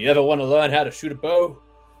 If you ever want to learn how to shoot a bow,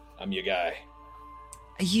 I'm your guy.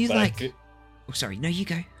 Are you Oh, sorry. No, you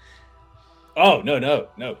go. Oh no!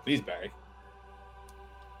 Please, Barry.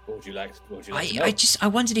 What would you like to know? I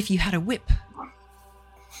wondered if you had a whip.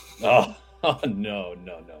 Oh no!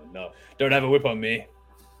 Don't have a whip on me.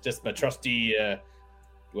 Just my trusty,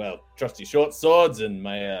 trusty short swords and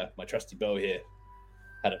my trusty bow here.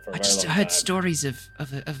 Had it for a very long time. I just heard stories of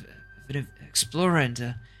an explorer and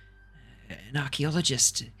an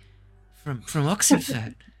archaeologist from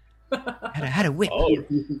Oxenfurt. Had a whip.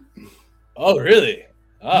 Oh, really?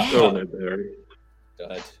 Yeah. Oh, no, Barry.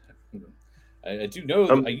 I do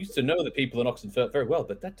know. I used to know the people in Oxenfurt very well,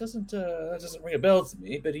 but that doesn't ring a bell to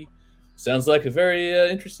me. But he sounds like a very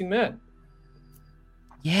interesting man.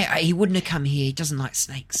 Yeah, he wouldn't have come here. He doesn't like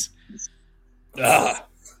snakes.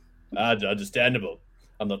 Understandable.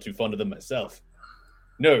 I'm not too fond of them myself.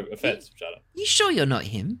 No offense, shut up. You sure you're not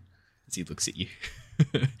him? As he looks at you.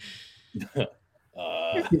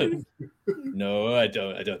 No, I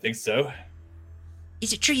don't think so.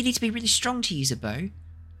 Is it true you need to be really strong to use a bow?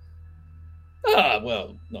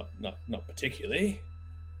 Well, not particularly.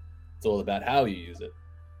 It's all about how you use it.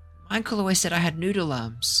 My uncle always said I had noodle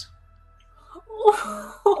arms.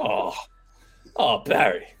 Oh,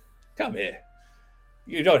 Barry, come here.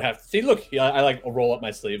 You don't have to see. Look, I like roll up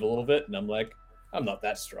my sleeve a little bit, and I'm like, I'm not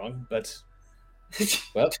that strong, but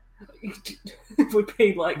well, it would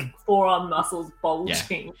be like forearm muscles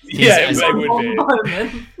bulging. Yeah, it would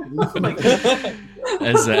be.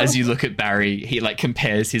 As you look at Barry, he like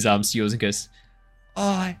compares his arms to yours and goes,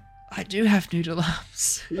 Oh, I do have noodle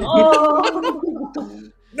arms. No,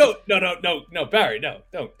 Barry, no,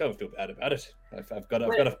 don't feel bad about it. I've got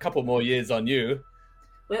a couple more years on you.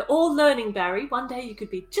 We're all learning, Barry. One day you could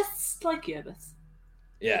be just like Yerbus.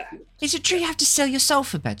 Yeah. Is it true you have to sell your soul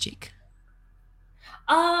for magic?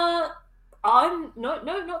 I'm not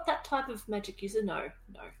that type of magic user. No.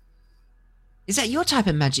 Is that your type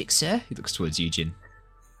of magic, sir? he looks towards you, Jin.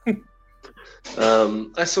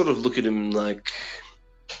 I sort of look at him like,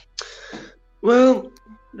 well,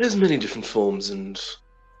 there's many different forms and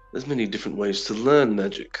there's many different ways to learn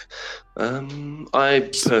magic. I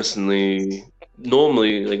personally,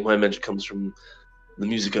 normally, like, my magic comes from the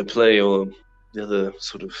music I play or the other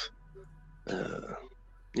sort of,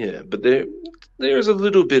 but there is a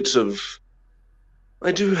little bit of,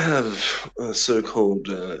 I do have a so-called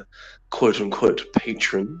quote-unquote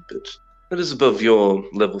patron, but that is above your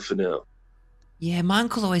level for now. Yeah, my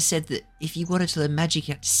uncle always said that if you wanted to learn magic,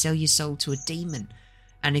 you had to sell your soul to a demon.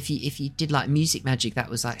 And if you did like music magic, that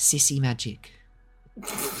was like sissy magic.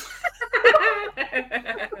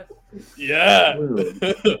 Yeah.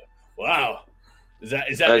 Wow. Is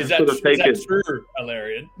that true,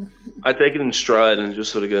 Alarian? I take it in stride and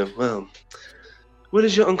just sort of go, well, where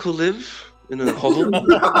does your uncle live? In a hovel?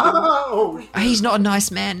 He's not a nice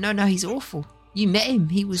man. No, he's awful. You met him.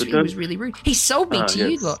 He was really rude. He sold me to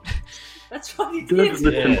you lot. That's what he Don't did.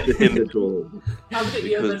 listen to him at all. I look at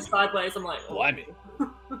Yerbus sideways. I'm like, I mean.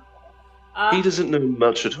 He doesn't know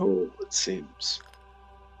much at all, it seems.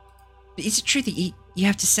 But is it true that you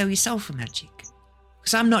have to sell your soul for magic?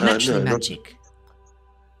 Because I'm not naturally magic.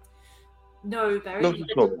 No, Barry. Not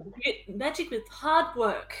at all. Magic with hard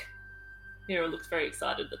work. Mira looks very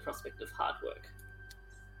excited at the prospect of hard work.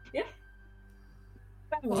 Yeah.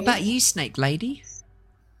 What about you, Snake Lady?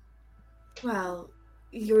 Well,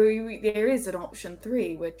 there is an option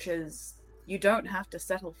 3, which is you don't have to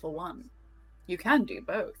settle for one. You can do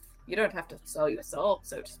both. You don't have to sell your soul,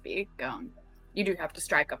 so to speak. You do have to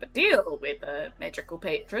strike up a deal with a magical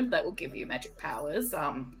patron that will give you magic powers.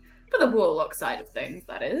 For the warlock side of things,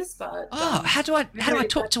 that is. But how do I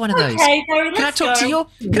talk to one of those? Okay, Barry, Can I talk to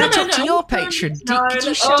your patron? Do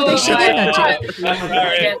they share their magic?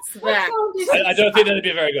 I don't think that'd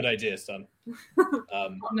be a very good idea, son.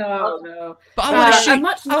 No. But I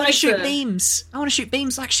want to shoot beams. I want to shoot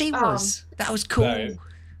beams like she was. That was cool.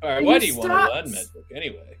 All right, why do you want to learn magic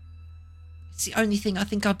anyway? It's the only thing I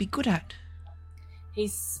think I'd be good at.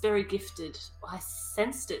 He's very gifted. I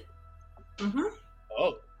sensed it. Mm-hmm.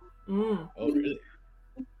 Oh, really?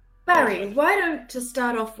 Barry, why don't, to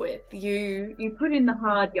start off with, you put in the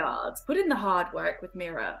hard yards, put in the hard work with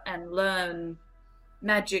Mira, and learn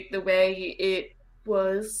magic the way it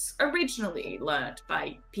was originally learnt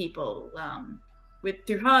by people,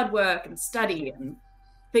 through hard work and study and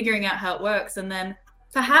figuring out how it works, and then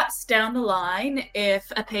perhaps down the line,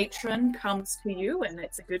 if a patron comes to you and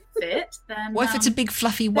it's a good fit, then... What if it's a big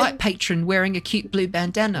fluffy white patron wearing a cute blue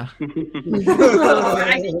bandana?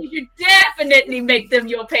 I think you should definitely make them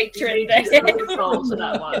your patron. For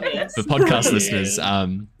that one, yes. For podcast listeners,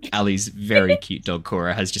 Ali's very cute dog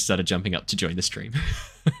Cora has just started jumping up to join the stream.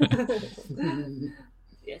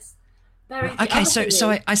 Yes. Barry, Okay, so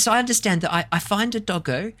I understand that I find a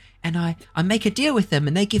doggo and I make a deal with them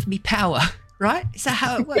and they give me power. Right? Is that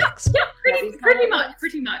how it works? Yeah, pretty much.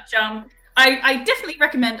 I definitely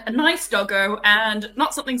recommend a nice doggo and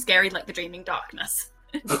not something scary like the Dreaming Darkness.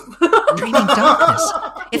 Dreaming Darkness?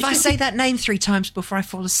 If I say that name 3 times before I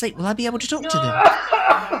fall asleep, will I be able to talk to them?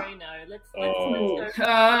 Barry, no. Let's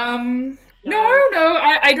No,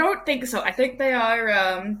 I don't think so. I think they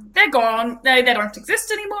are, they're gone. They don't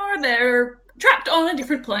exist anymore. They're trapped on a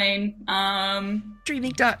different plane.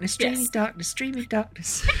 Streaming darkness, streaming Yes. darkness, streaming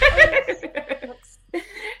darkness.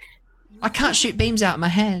 I can't shoot beams out of my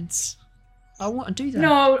hands. I want to do that.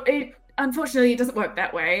 No, unfortunately, it doesn't work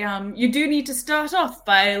that way. You do need to start off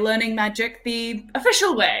by learning magic the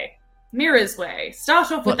official way. Mira's way.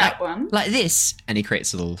 Start off with that one. Like this. And he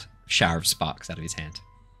creates a little shower of sparks out of his hand.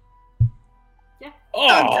 Oh,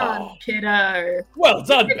 Well done, kiddo. well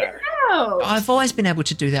done, Barry. Oh, I've always been able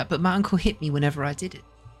to do that, but my uncle hit me whenever I did it.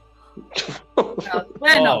 well,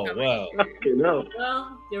 we're not Oh, going well. Okay, no.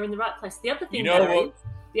 Well, you're in the right place. The other thing, You know Barry, what?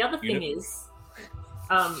 the other You thing is,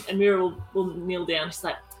 and Mira will kneel down. She's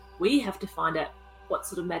like, we have to find out what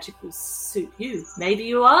sort of magic will suit you. Maybe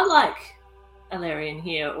you are like Alarian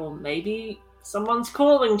here, or maybe someone's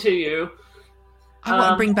calling to you. I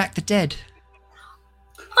want to bring back the dead.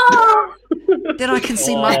 Oh, Then I can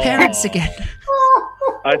see my parents again.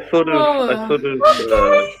 I thought of. Oh no!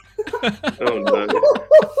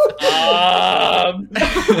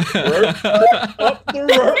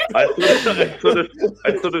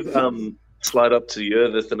 I thought of slide up to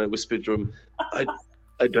Yervith and I whispered to him,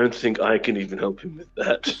 I don't think I can even help him with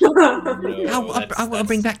that. I want to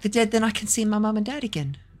bring back the dead, then I can see my mum and dad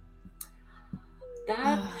again.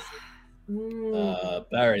 that.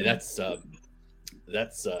 Barry, that's not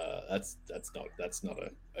a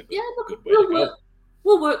Yeah, look, good way to go.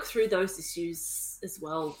 we'll work through those issues as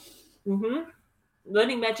well.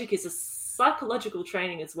 Learning magic is a psychological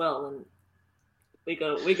training as well, and we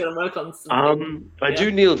got to work on some. I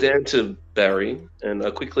do kneel down to Barry, and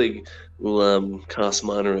I quickly will cast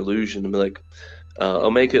minor illusion and be like,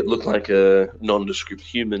 I'll make it look like a nondescript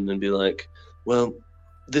human and be like, well,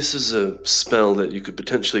 this is a spell that you could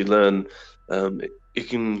potentially learn. It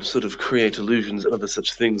can sort of create illusions and other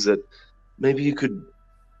such things that maybe you could,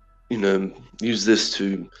 use this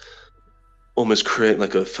to almost create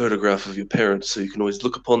like a photograph of your parents, so you can always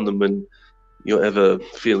look upon them when you're ever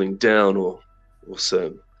feeling down or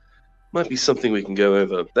so. Might be something we can go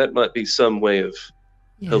over. That might be some way of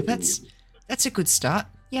helping you. That's a good start.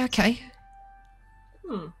 Yeah, okay.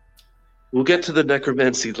 We'll get to the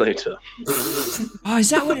necromancy later. Oh, is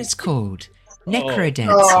that what it's called? Necrodancy.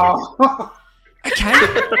 Oh. Okay.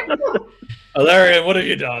 Alarian, what have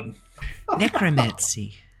you done?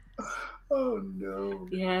 Necromancy. Oh no.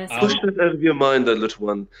 Yes. Push it out of your mind, that little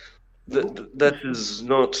one. That is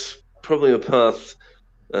not probably a path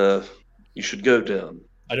you should go down.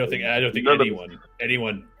 I don't think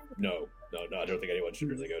anyone. No. I don't think anyone should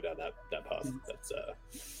really go down that path. That's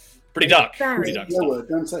pretty dark. Pretty dark No stuff. word,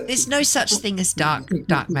 don't say it. There's no such thing as dark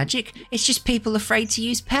magic. It's just people afraid to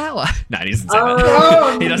use power. No, he doesn't say Oh,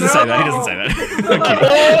 that. He doesn't say that. He doesn't say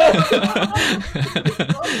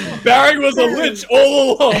that. Barry was a lich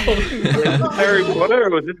all along. Harry Potter, or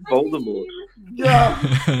was it Voldemort? Yeah.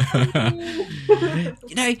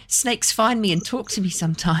 Snakes find me and talk to me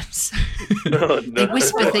sometimes. No. They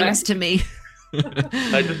whisper things to me.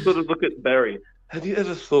 I just sort of look at Barry. Have you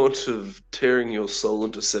ever thought of tearing your soul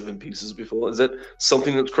into 7 pieces before? Is that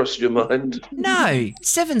something that's crossed your mind? No,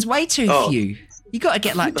 7's way too few. You got to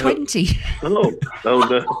get like 20. Oh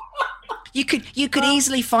no. You could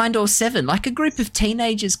easily find all 7. Like a group of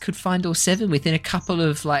teenagers could find all 7 within a couple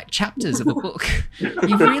of like chapters of a book.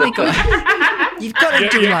 You've got to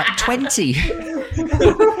do like 20. You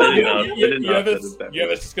ever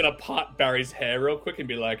just gonna part Barry's hair real quick and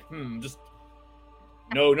be like, just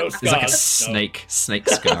no scars. There's like a snake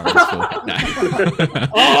scar on his forehead. No.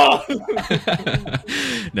 Oh!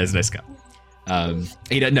 There's no scar.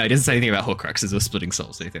 He doesn't say anything about Horcruxes or splitting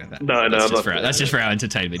souls or anything like that. No, that's just for our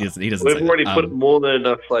entertainment. He doesn't We've say already that. put more than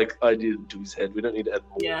enough idea into his head. We don't need to add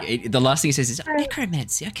more. Yeah. The last thing he says is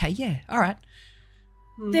necromancy. Okay, yeah, all right.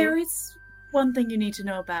 There is one thing you need to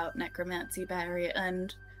know about necromancy, Barry,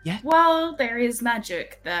 and Yeah? while there is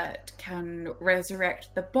magic that can resurrect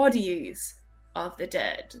the bodies of the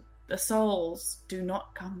dead, the souls do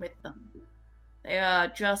not come with them. They are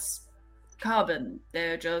just carbon.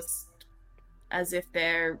 They're just as if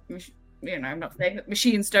they're, I'm not saying that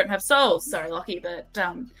machines don't have souls, sorry, Lockie, but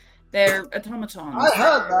they're automatons. I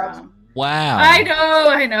heard that. Wow. I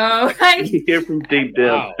know. You hear from deep down.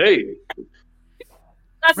 Wow. Hey,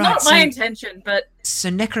 That's Right, not so- my intention, but So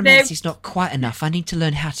necromancy's not quite enough. I need to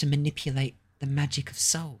learn how to manipulate the magic of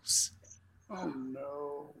souls. Oh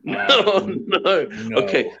no. no. No.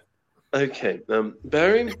 Okay.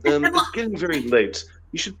 Barry, it's getting very late.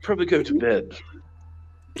 You should probably go to bed.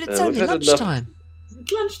 But it's we've only had enough- lunchtime.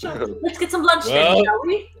 Lunchtime. Let's get some lunch Well- then, shall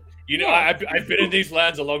we? You know, Yeah. I've been in these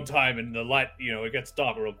lands a long time, and the light, it gets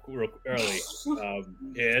dark real early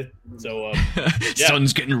here. So, yeah.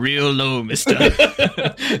 Sun's getting real low, mister.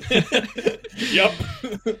 Yep.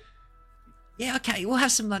 Yeah, okay, we'll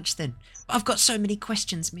have some lunch then. I've got so many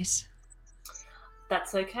questions, miss.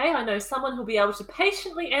 That's okay. I know someone who'll be able to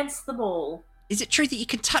patiently answer them all. Is it true that you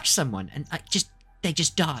can touch someone and they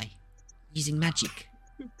just die using magic?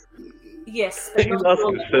 Yes, but He's not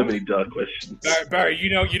asking all. so many dark questions. Barry, you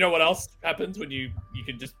know what else happens when you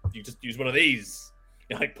just use one of these?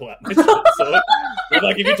 You pull out my sword. But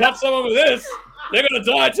if you touch someone with this, they're gonna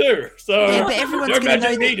die too. So Yeah, but everyone's no gonna magic know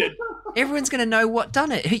that- needed. Everyone's going to know what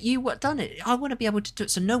done it. What done it. I want to be able to do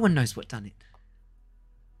it so no one knows what done it.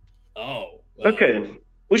 Oh. Well, Okay,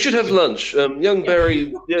 we should have lunch. Young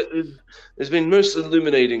Barry has been most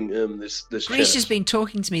illuminating this Grisha's chat. been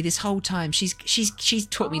talking to me this whole time. She's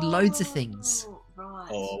taught me loads of things. Oh, right.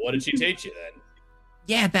 Oh, what did she teach you then?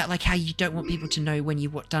 Yeah, about how you don't want people to know when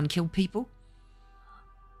you done killed people.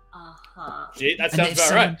 Uh-huh. Gee, that And sounds if about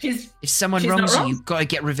someone- right. If someone She's not wrongs you, wrong. you've got to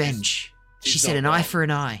get revenge. She she's said not an eye wrong. for an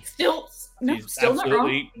eye. Still, no, She's still not wrong.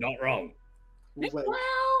 absolutely not wrong. Wait, Well,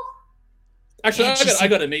 Actually, Yeah, she I said-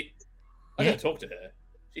 got to meet. I Yeah. got to talk to her.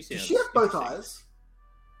 She does sounds she have both interesting. eyes?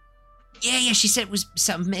 Yeah, she said it was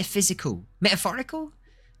something metaphysical. Metaphorical?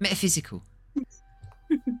 Metaphysical.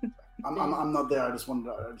 I'm not there. I just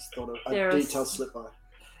thought a There is- detail slipped by.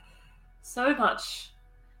 so much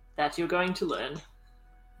that you're going to learn.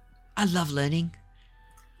 I love learning.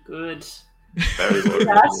 Good. Very well.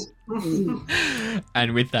 That.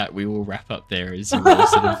 And with that, we will wrap up there as you all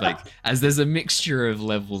sort of as there's a mixture of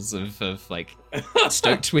levels of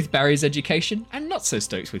stoked with Barry's education and not so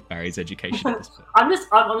stoked with Barry's education at this point. I'm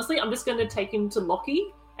just going to take him to Lockie,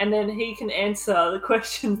 and then he can answer the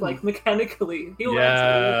questions mechanically. He'll answer.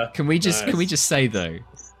 Yeah. Can we just Nice. say though,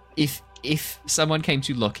 if someone came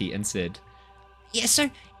to Lockie and said, Yeah, so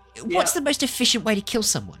what's the most efficient way to kill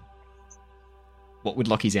someone? what would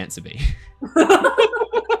Lockie's answer be?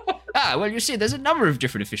 Well, you see, there's a number of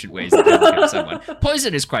different efficient ways to kill someone.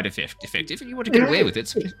 Poison is quite effective, and you want to get away with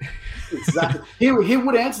it. Exactly. He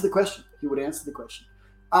would answer the question.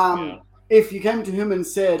 Yeah. If you came to him and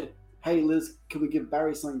said, "Hey, Liz, can we give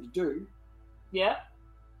Barry something to do?" Yeah.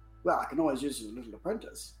 Well, I can always use a little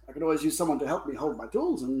apprentice. I can always use someone to help me hold my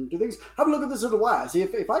tools and do things. Have a look at this little wire. See,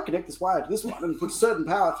 if I connect this wire to this one and put certain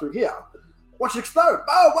power through here, watch it explode.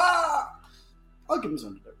 Oh, wow! I'll give him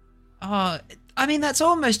something to do. I mean, that's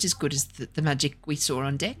almost as good as the magic we saw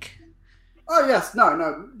on deck. Oh, yes.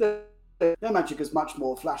 No. Their magic is much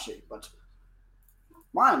more flashy, but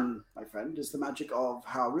mine, my friend, is the magic of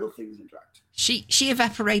how real things interact. She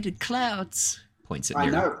evaporated clouds. Points at I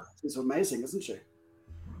Mira. know. She's amazing, isn't she?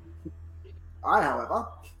 I, however,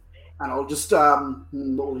 and I'll just, what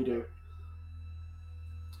will he do?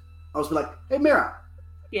 I'll just be like, "Hey, Mira,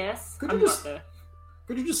 Yes. Could I'm you not just- there.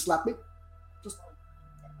 could you just slap me? Just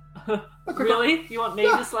a quick one." Really? You want me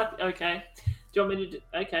Yeah. to slap? Okay. Do you want me to do?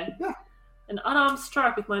 Okay. Yeah. An unarmed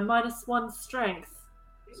strike with my -1 strength.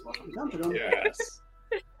 That's what I'm counting on. Yes.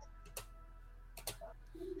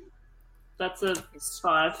 That's a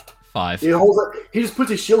 5. 5. He holds it. He just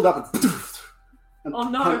puts his shield up and Oh,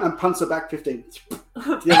 no. and punts it back 15. The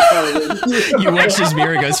other side of the room. You watch as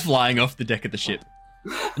Mira goes flying off the deck of the ship.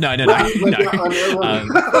 No.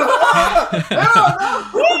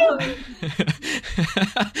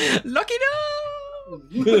 Lucky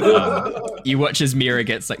no! You watch as Mira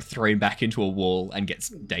gets thrown back into a wall and gets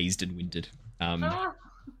dazed and winded.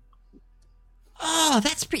 Oh,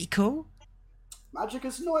 that's pretty cool. Magic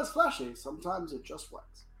isn't always flashy. Sometimes it just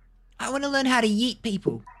works. I want to learn how to yeet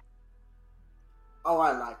people. Oh,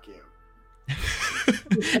 I like you.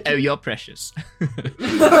 Oh, you're precious.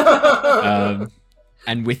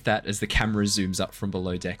 And with that, as the camera zooms up from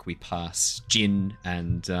below deck, we pass Jin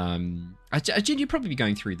and Jin. You'll probably be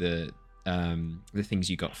going through the things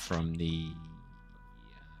you got from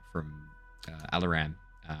Alaram.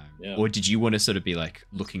 Yeah. Or did you want to sort of be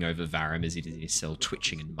looking over Varam as he did in his cell,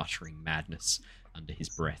 twitching and muttering madness under his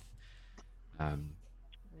breath? Yeah.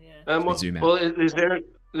 Um, we zoom out. Well,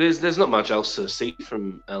 there's not much else to see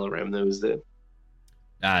from Alaram, though, is there?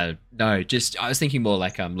 No, just I was thinking more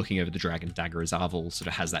looking over the dragon dagger as Arvel sort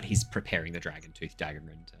of has that. He's preparing the dragon tooth dagger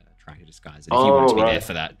and trying to disguise it. If you wanted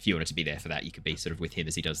to be there for that, you could be sort of with him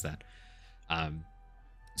as he does that.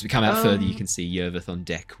 As we come out further, you can see Yervith on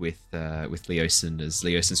deck with Leosin, as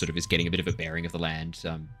Leosin sort of is getting a bit of a bearing of the land,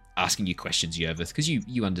 asking you questions, Yervith, because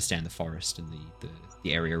you understand the forest and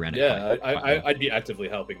the area around it. Yeah, quite well. I'd be actively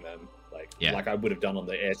helping them, Yeah. like I would have done on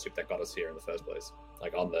the airship that got us here in the first place,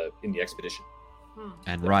 in the expedition.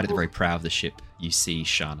 And right at the very prow of the ship, you see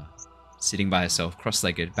Shana sitting by herself,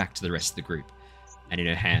 cross-legged, back to the rest of the group. And in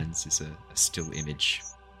her hands is a still image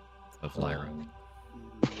of Lyra.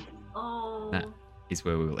 Oh. That is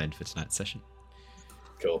where we will end for tonight's session.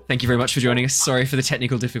 Cool. Thank you very much for joining us. Sorry for the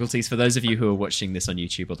technical difficulties. For those of you who are watching this on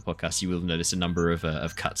YouTube or the podcast, you will have noticed a number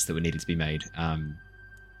of cuts that were needed to be made.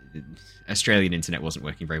 Australian internet wasn't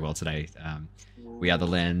working very well today. We are the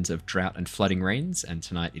land of drought and flooding rains, and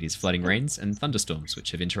tonight it is flooding rains and thunderstorms,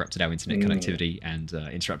 which have interrupted our internet connectivity and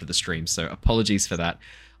interrupted the stream. So apologies for that.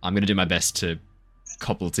 I'm going to do my best to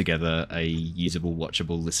cobble together a usable,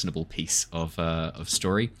 watchable, listenable piece of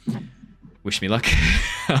story. Wish me luck.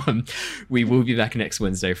 We will be back next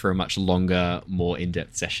Wednesday for a much longer, more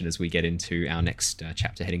in-depth session as we get into our next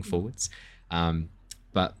chapter heading forwards.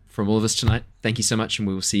 But from all of us tonight, thank you so much, and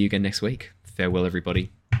we will see you again next week. Farewell,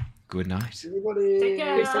 everybody. Good night. Everybody. Take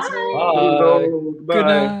care. Bye. Good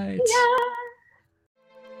night. Yeah.